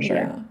convenience, for sure.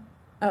 Yeah.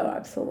 Oh,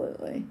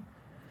 absolutely.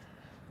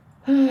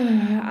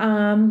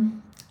 I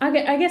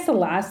guess the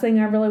last thing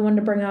I really wanted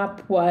to bring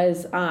up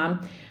was,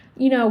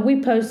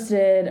 we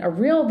posted a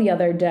reel the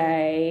other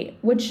day,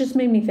 which just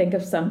made me think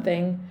of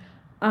something.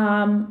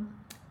 Don't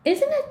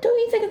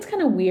you think it's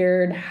kind of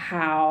weird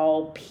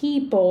how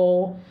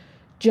people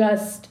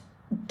just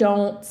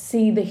don't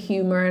see the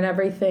humor in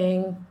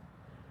everything?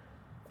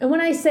 And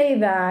when I say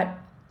that,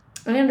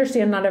 I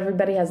understand not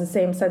everybody has the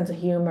same sense of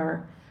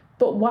humor,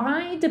 but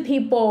why do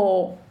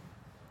people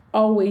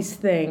always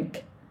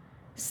think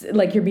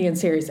like you're being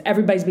serious?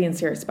 Everybody's being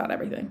serious about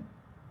everything.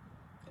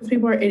 Because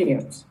people are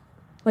idiots.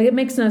 Like, it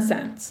makes no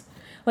sense.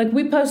 Like,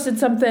 we posted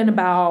something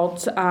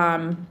about,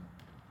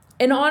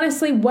 and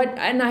honestly,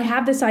 and I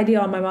have this idea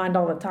on my mind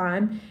all the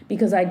time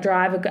because I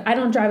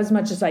don't drive as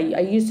much as I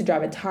used to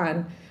drive a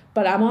ton,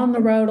 but I'm on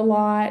the road a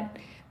lot,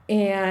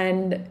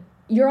 and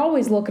you're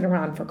always looking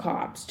around for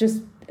cops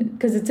just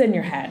because it's in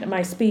your head. Am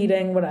I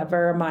speeding?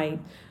 Whatever.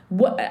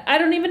 I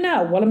don't even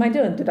know. What am I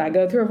doing? Did I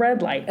go through a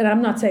red light? And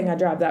I'm not saying I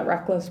drive that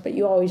reckless, but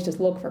you always just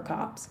look for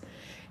cops.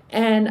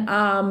 And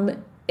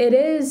it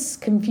is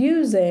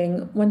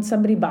confusing when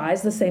somebody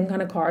buys the same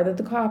kind of car that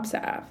the cops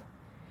have.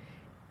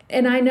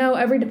 And I know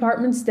every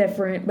department's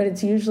different, but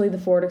it's usually the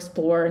Ford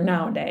Explorer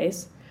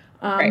nowadays.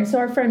 Right. So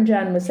our friend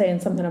Jen was saying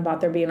something about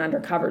there being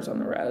undercovers on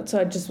the road. So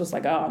I just was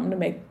like, I'm going to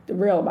make a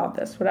reel about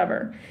this,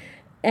 whatever.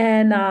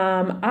 And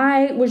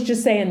I was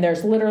just saying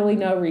there's literally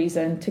no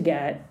reason to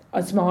get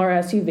a smaller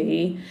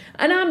SUV.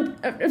 And I'm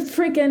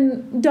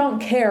freaking don't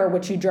care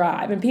what you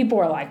drive. And people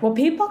are like, well,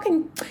 people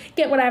can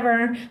get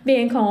whatever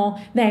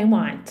vehicle they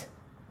want.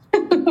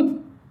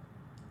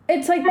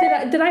 It's like,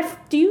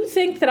 do you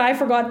think that I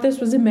forgot this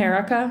was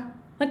America?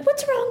 Like,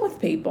 what's wrong with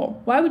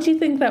people? Why would you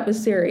think that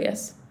was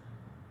serious?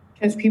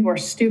 Because people are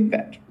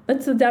stupid.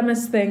 That's the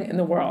dumbest thing in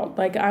the world.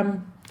 Like, I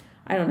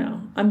don't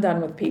know. I'm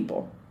done with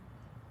people.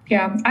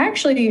 Yeah. I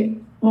actually,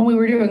 when we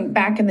were doing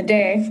back in the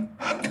day,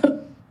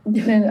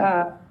 meeting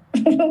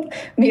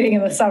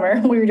in the summer,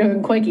 we were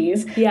doing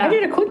quickies. Yeah. I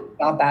did a quickie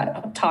about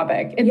that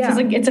topic. It's just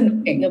like, it's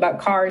annoying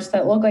about cars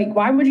that look like,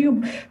 why would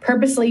you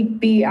purposely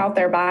be out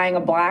there buying a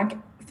black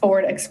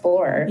Ford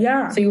Explorer?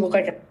 Yeah. So you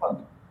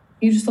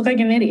just look like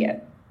an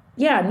idiot.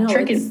 Yeah, no,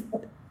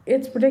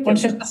 it's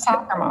ridiculous. It's just a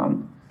soccer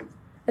mom.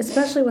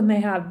 Especially when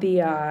they have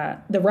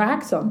the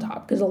racks on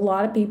top, because a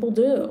lot of people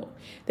do.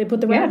 They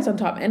put the racks on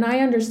top. And I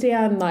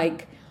understand,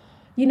 like,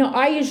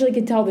 I usually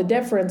could tell the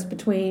difference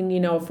between,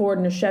 a Ford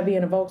and a Chevy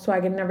and a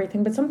Volkswagen and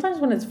everything. But sometimes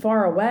when it's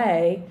far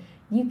away,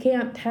 you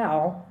can't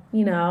tell.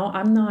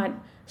 I'm not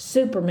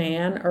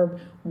Superman or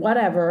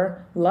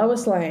whatever,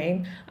 Lois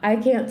Lane. I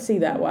can't see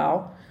that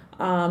well.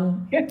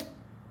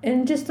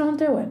 And just don't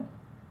do it.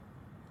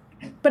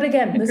 But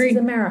again, This is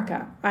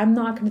America. I'm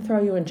not going to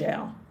throw you in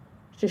jail.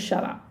 Just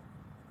shut up.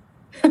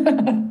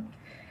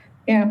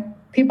 Yeah.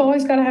 People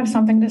always got to have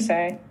something to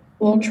say.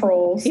 Little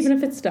trolls. Even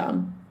if it's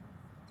dumb.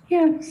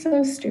 Yeah,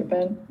 so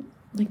stupid.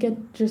 Like, get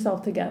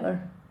yourself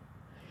together.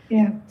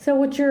 Yeah. So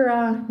what's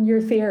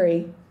your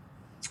theory?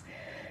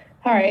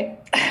 All right.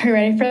 Are you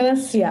ready for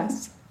this?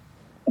 Yes.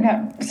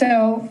 Okay.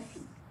 So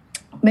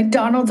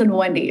McDonald's and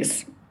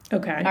Wendy's.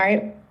 Okay. All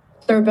right.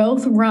 They're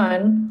both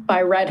run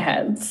by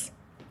redheads.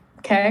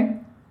 Okay?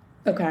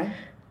 Okay.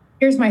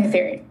 Here's my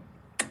theory.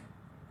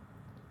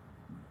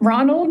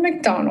 Ronald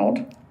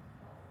McDonald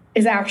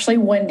is actually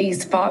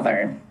Wendy's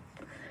father.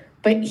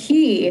 but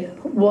he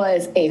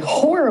was a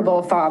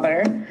horrible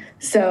father.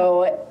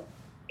 So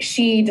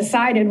she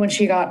decided when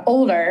she got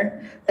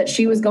older that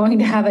she was going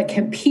to have a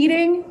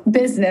competing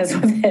business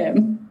with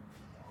him.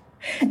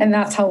 And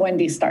that's how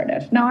Wendy's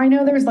started. Now, I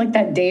know there's like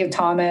that Dave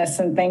Thomas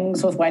and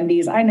things with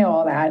Wendy's. I know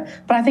all that,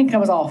 but I think it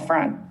was all a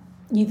front.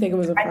 You think it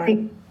was a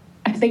front?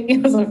 I think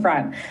it was a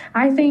front.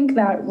 I think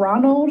that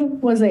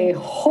Ronald was a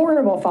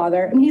horrible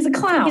father. I mean, he's a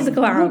clown. He's a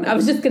clown. I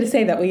was just going to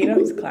say that. Well, you know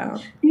he's a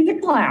clown. He's a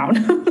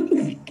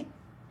clown.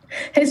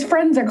 His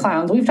friends are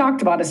clowns. We've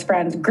talked about his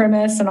friends,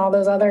 Grimace and all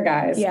those other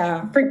guys.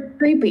 Yeah.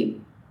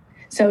 Creepy.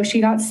 So she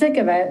got sick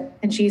of it,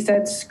 and she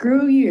said,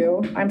 screw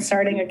you. I'm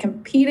starting a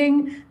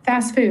competing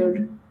fast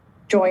food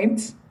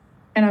joint,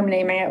 and I'm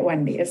naming it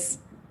Wendy's.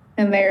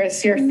 And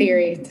there's your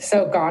theory to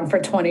soak on for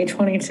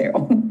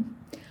 2022.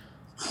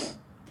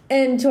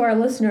 And to our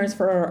listeners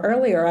for our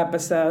earlier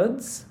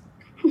episodes,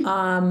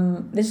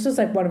 this was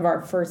like one of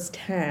our first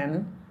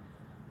 10.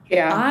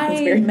 Yeah.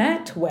 I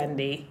met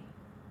Wendy.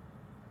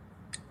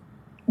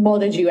 Well,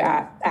 did you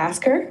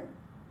ask her?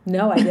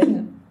 No, I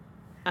didn't.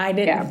 I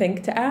didn't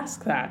think to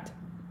ask that.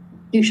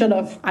 You should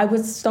have. I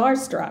was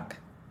starstruck.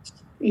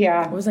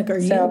 Yeah. I was like, are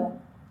you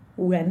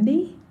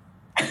Wendy?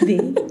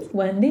 The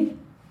Wendy?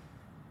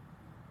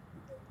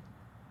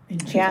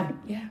 And yeah. Like,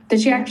 yeah.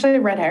 Did she actually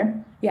have red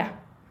hair? Yeah.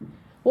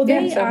 Well,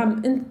 they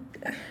in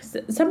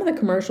some of the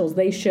commercials,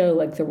 they show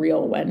like the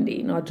real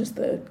Wendy, not just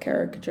the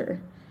caricature.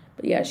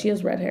 But yeah, she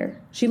has red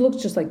hair. She looks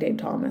just like Dave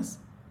Thomas.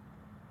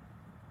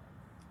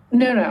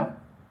 No.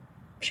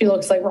 She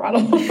looks like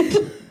Ronald.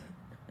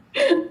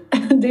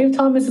 Dave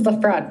Thomas is the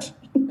front.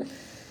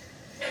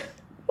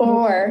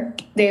 Or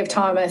Dave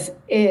Thomas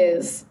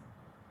is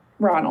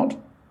Ronald.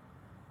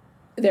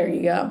 There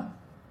you go.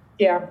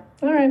 Yeah.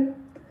 All right.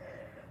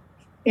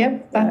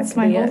 Yep. That's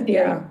my whole theory.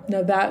 Yeah.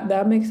 No,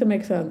 that makes it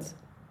make sense.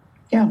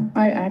 Yeah.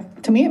 I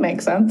to me, it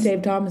makes sense.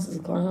 Dave Thomas is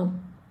a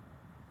clown.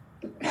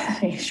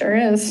 He sure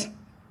is.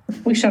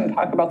 We shouldn't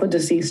talk about the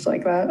deceased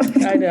like that.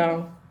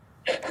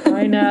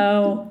 I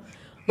know.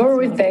 What were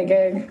we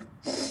thinking?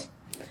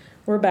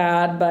 We're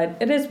bad, but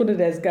it is what it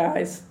is,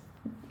 guys.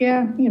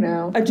 Yeah, you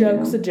know. A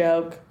joke's a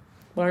joke.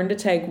 Learn to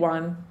take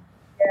one.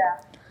 Yeah.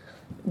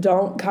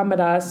 Don't come at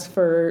us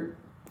for...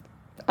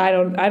 I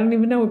don't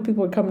even know what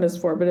people would come at us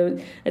for,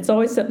 but it's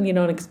always something you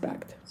don't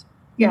expect.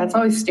 Yeah, it's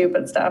always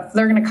stupid stuff.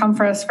 They're going to come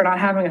for us for not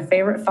having a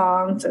favorite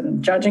font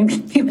and judging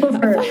people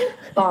for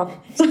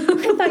fonts.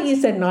 I thought you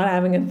said not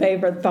having a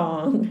favorite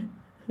thong.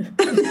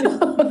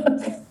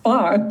 Font.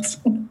 I was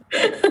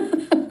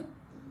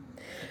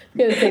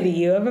going to say, do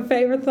you have a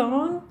favorite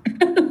thong?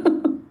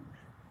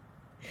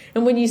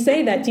 And when you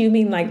say that, do you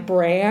mean like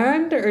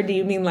brand, or do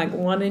you mean like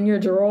one in your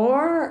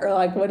drawer, or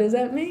like what does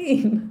that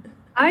mean?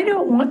 I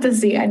don't want to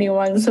see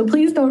anyone, so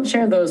please don't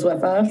share those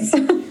with us.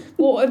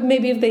 Well,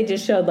 maybe if they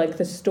just showed like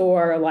the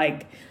store,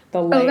 like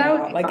the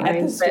layout, like fine,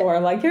 at the store,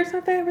 like here's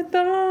my favorite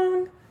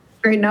thong.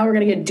 Great, now we're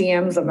going to get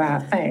DMs of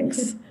that.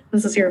 Thanks.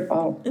 This is your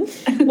fault.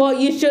 Well,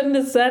 you shouldn't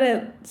have said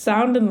it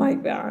sounding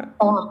like that.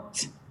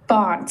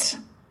 Font.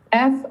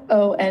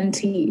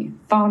 F-O-N-T.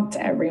 Font,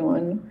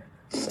 everyone.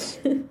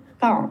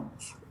 Font.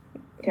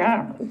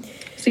 Yeah.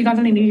 So you got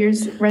any New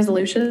Year's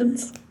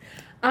resolutions?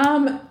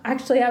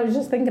 Actually, I was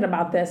just thinking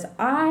about this.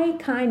 I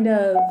kind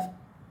of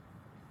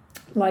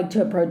like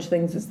to approach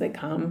things as they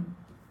come.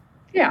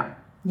 Yeah.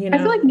 You know? I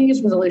feel like New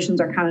Year's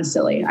resolutions are kind of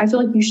silly. I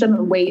feel like you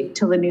shouldn't wait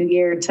till the new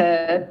year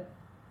to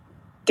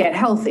get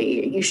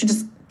healthy. You should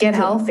just get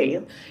healthy.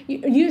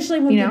 Usually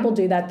when people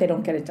do that, they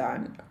don't get it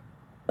done.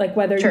 Like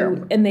whether it's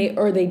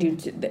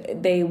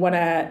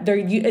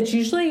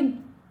usually,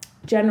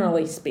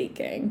 generally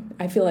speaking,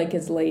 I feel like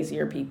it's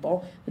lazier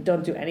people that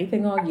don't do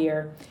anything all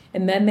year.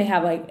 And then they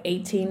have like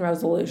 18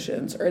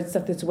 resolutions or it's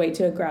stuff that's way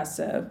too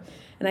aggressive.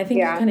 And I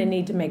think you kind of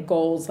need to make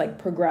goals like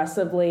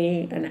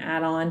progressively and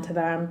add on to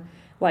them.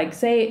 Like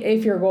say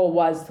if your goal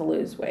was to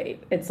lose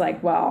weight, it's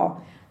like,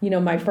 well,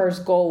 my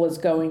first goal was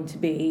going to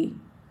be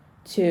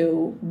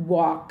to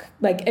walk.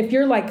 Like if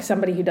you're like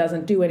somebody who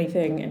doesn't do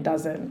anything and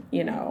doesn't,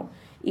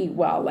 eat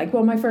well, like,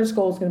 well, my first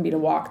goal is going to be to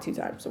walk 2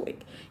 times a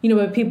week.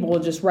 But people will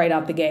just right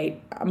out the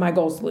gate, my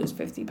goal is to lose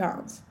 50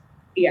 pounds.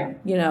 Yeah.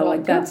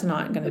 Like that's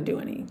not going to do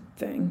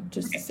anything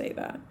just to say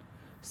that.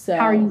 So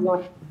how are you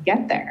going to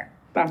get there?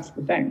 That's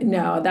the thing.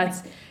 No,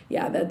 that's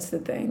the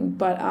thing.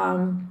 But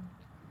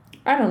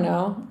I don't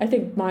know. I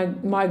think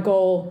my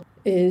goal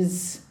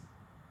is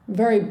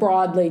very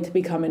broadly to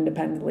become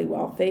independently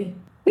wealthy.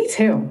 Me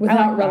too.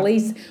 Without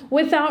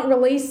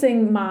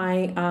releasing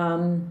my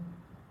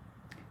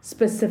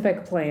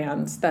specific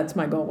plans. That's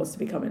my goal, was to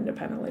become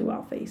independently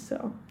wealthy.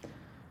 So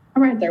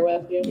I'm right there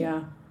with you.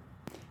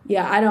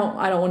 Yeah. I don't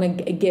want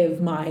to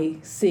give my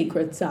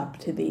secrets up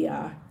to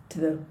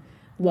the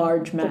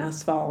large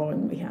mass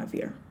following we have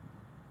here.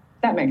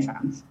 That makes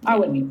sense. I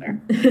wouldn't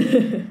either.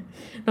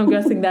 I'm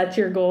guessing that's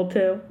your goal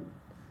too.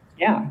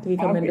 Yeah. To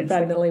become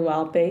independently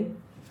wealthy.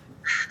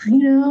 I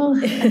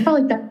feel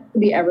like that would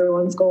be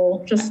everyone's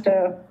goal, just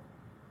to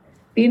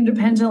be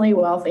independently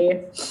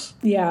wealthy.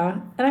 Yeah.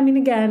 And I mean,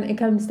 again, it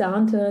comes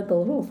down to the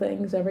little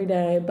things every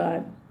day,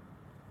 but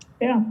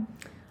yeah.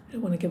 I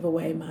don't want to give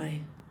away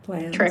my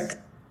plans. Trick.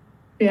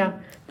 Yeah.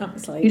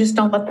 Honestly. You just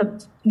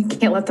don't you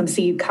can't let them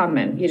see you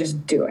coming. You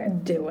just do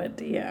it. Do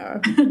it, yeah.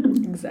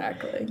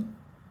 Exactly.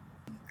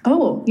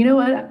 Oh, you know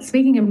what?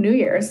 Speaking of New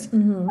Year's,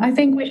 I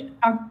think we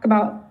should talk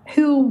about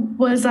who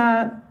was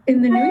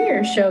in the New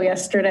Year's show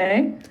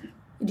yesterday.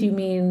 Do you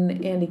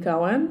mean Andy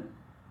Cohen?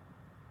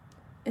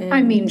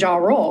 I mean Ja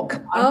Rule.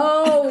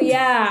 Oh,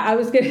 yeah. I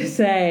was going to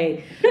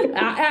say.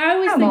 I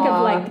always think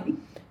of, like,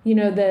 you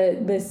know,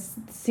 this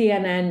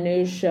CNN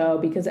news show,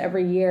 because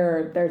every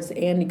year there's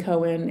Andy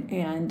Cohen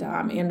and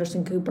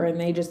Anderson Cooper, and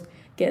they just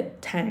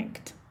get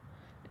tanked.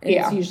 And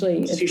it's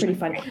usually pretty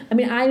funny. I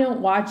mean, I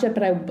don't watch it,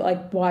 but I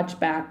like watch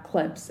back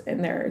clips,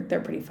 and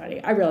they're pretty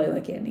funny. I really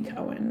like Andy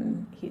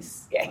Cohen.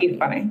 He's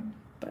funny.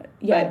 But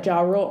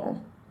Ja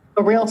Rule.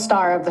 The real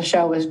star of the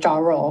show was Ja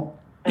Rule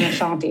and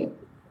Ashanti.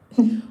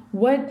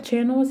 What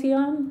channel was he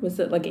on? Was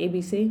it like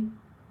ABC?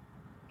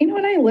 You know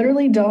what? I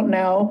literally don't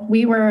know.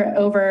 We were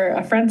over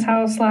a friend's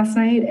house last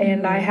night,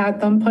 and I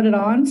had them put it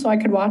on so I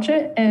could watch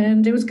it,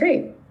 and it was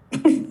great.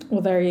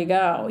 Well, there you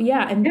go.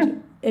 Yeah,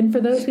 and for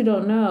those who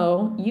don't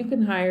know, you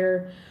can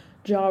hire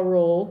Ja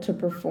Rule to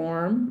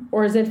perform,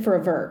 or is it for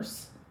a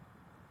verse?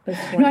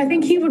 No, I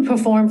think he would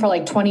perform for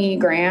like 20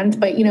 grand,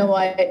 but you know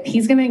what? He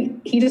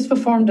just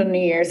performed on New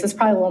Year's. It's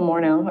probably a little more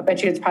now. I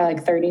bet you it's probably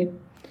like 30.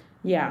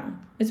 Yeah,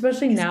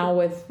 especially now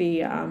with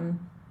the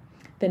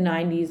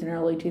 90s and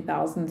early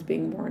 2000s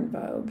being more in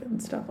vogue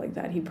and stuff like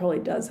that. He probably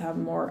does have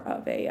more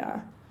of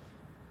a...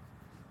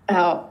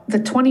 The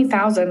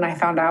 20,000 I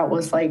found out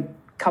was like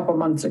a couple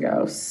months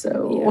ago,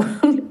 so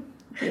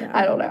yeah.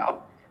 I don't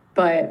know.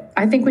 But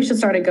I think we should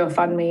start a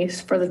GoFundMe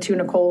for the two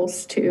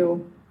Nicoles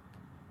to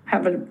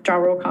have a Ja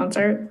Rule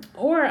concert.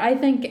 Or I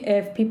think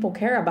if people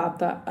care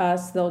about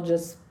us, they'll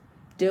just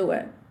do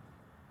it.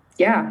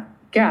 Yeah.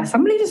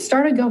 Somebody just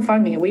start a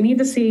GoFundMe. We need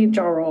to see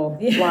Ja Rule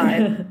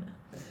live.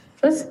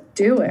 Let's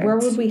do it. Where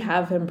would we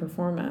have him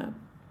perform at?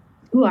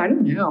 Ooh, I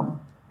don't know.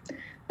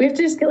 We have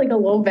to just get like a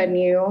little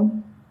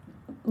venue.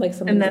 Like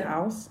somebody's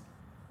house?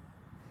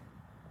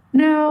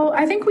 No,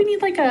 I think we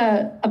need like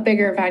a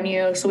bigger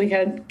venue so we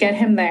could get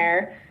him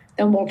there.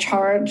 Then we'll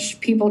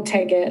charge people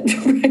ticket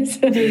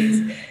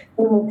prices.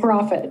 We'll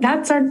profit.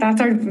 That's our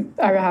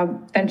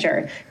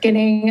venture.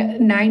 Getting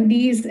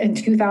 90s and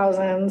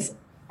 2000s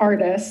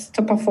artists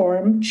to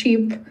perform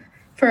cheap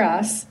for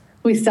us.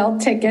 We sell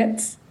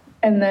tickets,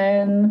 and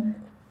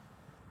then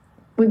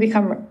we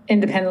become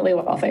independently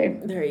wealthy.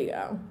 There you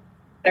go.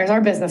 There's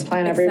our business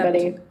plan,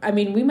 everybody. I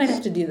mean, we might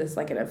have to do this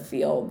like in a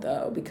field,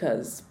 though,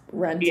 because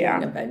renting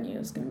a venue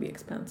is going to be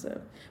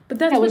expensive. But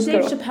that's what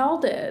Dave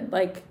Chappelle did,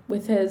 like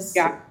with his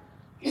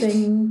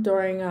thing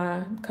during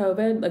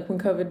COVID, like when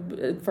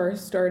COVID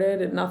first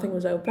started and nothing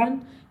was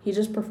open. He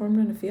just performed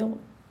in a field.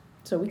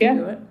 So we can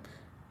do it.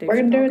 Dave We're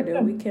going to do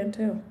it. We can,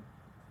 too.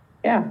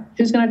 Yeah.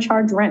 Who's going to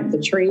charge rent?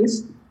 The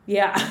trees?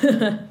 Yeah.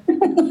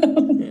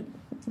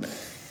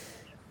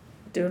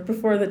 Do it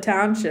before the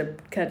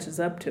township catches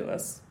up to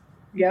us.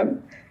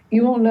 Yep.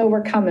 You won't know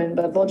we're coming,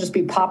 but there'll just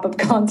be pop-up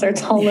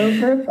concerts all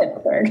over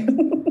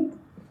Pittsburgh.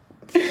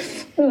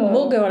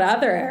 We'll go to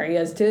other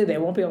areas, too. They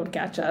won't be able to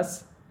catch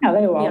us. No,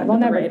 they won't. They'll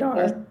never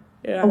radar.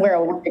 Yeah. Wear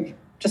a wig.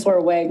 Just wear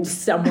a wig.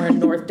 Somewhere in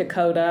North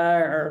Dakota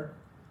or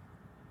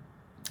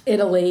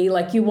Italy.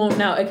 Like, you won't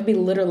know. It could be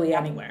literally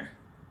anywhere.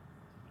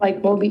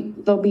 Like, they'll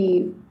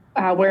be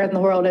Where in the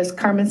World is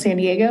Carmen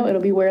Sandiego?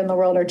 It'll be Where in the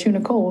World are two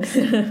Nicoles.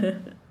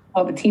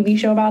 We'll have a TV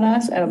show about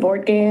us and a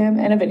board game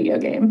and a video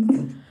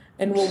game.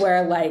 And we'll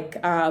wear like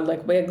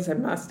wigs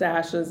and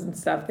mustaches and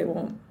stuff. They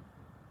won't.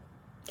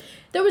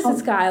 There was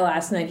this guy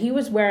last night. He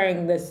was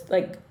wearing this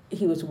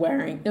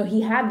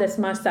he had this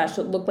mustache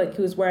that looked like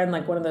he was wearing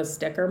like one of those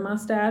sticker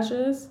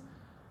mustaches.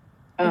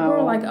 People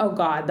were like, oh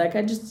God, like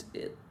I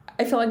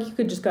feel like you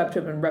could just go up to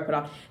him and rip it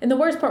off. And the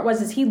worst part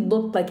was he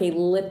looked like a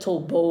little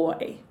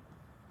boy.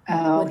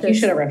 Oh, he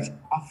should have ripped it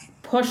off.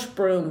 Push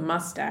broom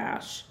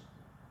mustache.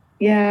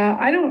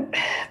 Yeah,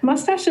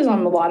 mustaches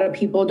on a lot of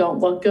people don't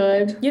look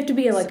good. You have to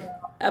be like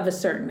of a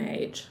certain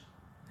age,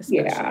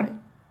 especially. Yeah.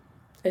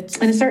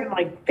 And a certain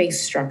like face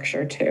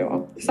structure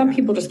too. Some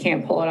people just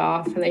can't pull it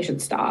off, and they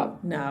should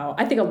stop. No,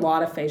 I think a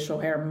lot of facial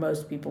hair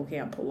most people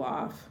can't pull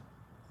off.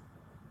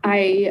 I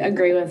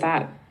agree with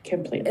that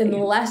completely.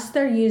 Unless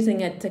they're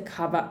using it to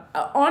cover.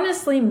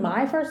 Honestly,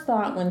 my first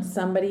thought when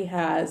somebody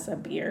has a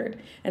beard,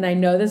 and I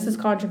know this is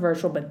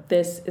controversial, but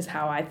this is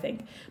how I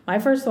think. My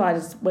first thought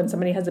is when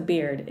somebody has a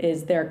beard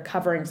is they're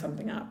covering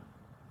something up.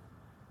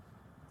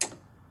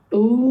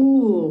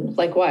 Ooh,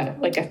 like what?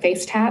 Like a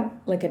face tat?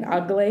 Like an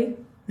ugly.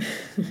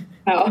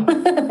 Oh.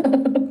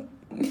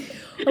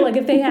 Or like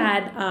if they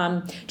had,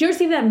 do you ever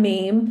see that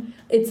meme?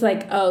 It's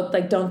like, oh,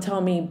 like don't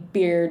tell me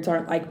beards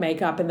aren't like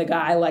makeup, and the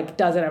guy like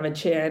doesn't have a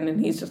chin, and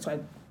he's just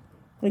like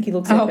he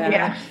looks like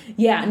that.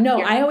 Yeah.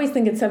 I always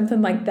think it's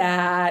something like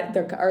that.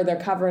 They're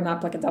covering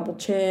up like a double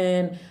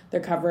chin.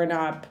 They're covering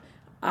up.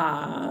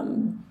 I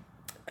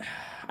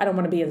don't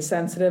want to be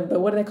insensitive,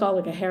 but what do they call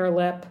like a hair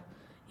lip?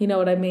 You know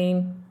what I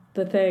mean?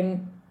 The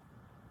thing.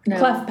 No.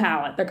 Cleft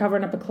palate. They're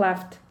covering up a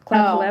cleft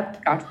lip.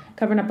 Gotcha.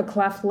 Covering up a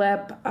cleft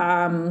lip.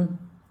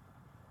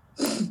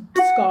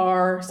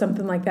 Scar,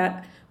 something like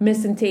that.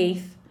 Missing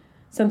teeth,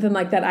 something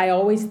like that. I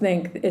always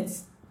think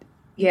it's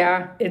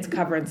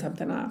covering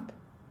something up.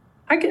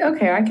 I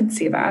could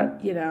see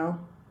that. You know?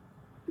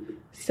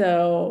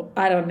 So,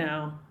 I don't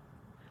know.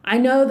 I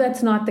know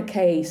that's not the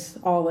case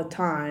all the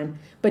time,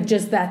 but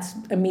just that's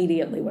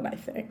immediately what I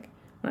think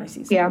when I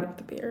see something with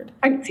the beard.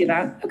 I can see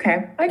that.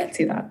 Okay, I can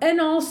see that.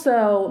 And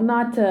also,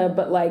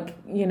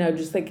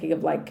 just thinking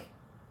of like,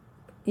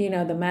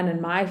 the men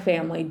in my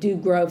family do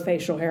grow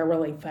facial hair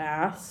really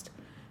fast.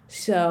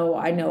 So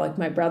I know like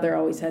my brother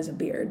always has a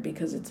beard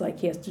because it's like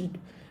he has to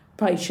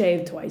probably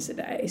shave twice a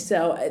day.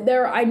 So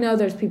I know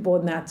there's people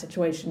in that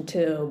situation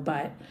too,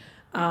 but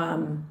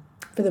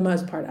for the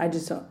most part, I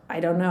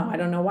don't know. I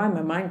don't know why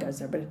my mind goes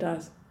there, but it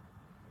does.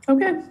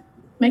 Okay.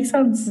 Makes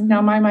sense. Mm-hmm.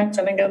 Now my mind's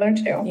going to go there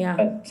too. Yeah.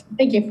 But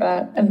thank you for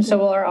that. And so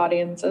will our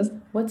audiences.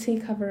 What's he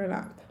covering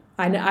up?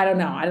 I don't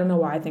know. I don't know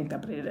why I think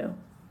that, but I do.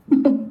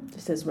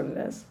 This is what it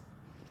is.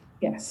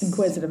 Yes.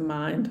 Inquisitive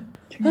mind.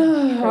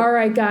 All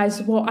right,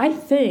 guys. Well, I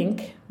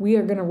think we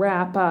are going to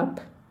wrap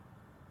up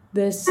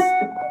this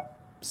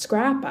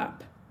scrap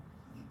up.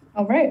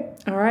 All right.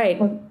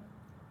 Well,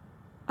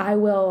 I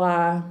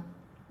will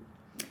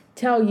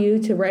tell you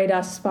to rate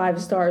us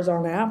 5 stars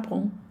on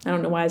Apple. I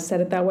don't know why I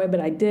said it that way, but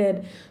I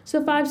did.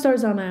 So 5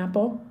 stars on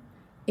Apple.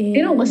 And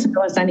they don't listen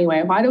to us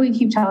anyway. Why do we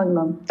keep telling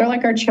them? They're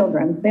like our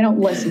children. They don't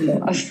listen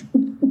to us.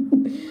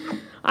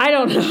 I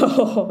don't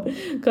know,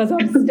 because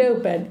I'm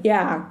stupid.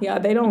 Yeah,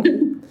 they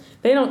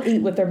don't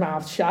eat with their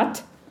mouths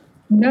shut.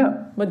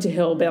 No. Bunch of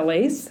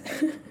hillbillies.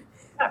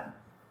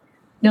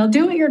 Now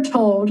do what you're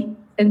told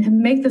and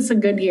make this a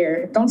good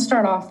year. Don't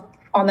start off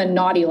on the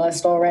naughty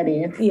list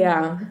already.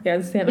 Yeah,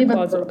 Santa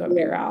Claus will come to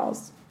your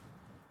house.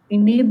 We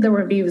need the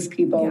reviews,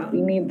 people. Yeah.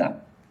 We need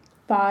them.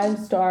 5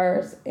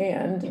 stars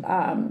and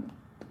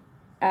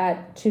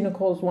at 2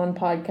 Nicole's 1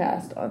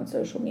 podcast on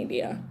social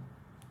media.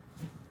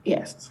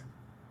 Yes.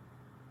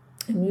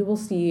 And we will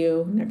see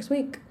you next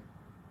week.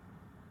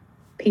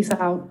 Peace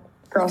out,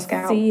 Girl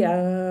Scout. See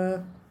ya.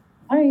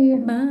 Bye.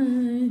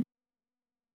 Bye.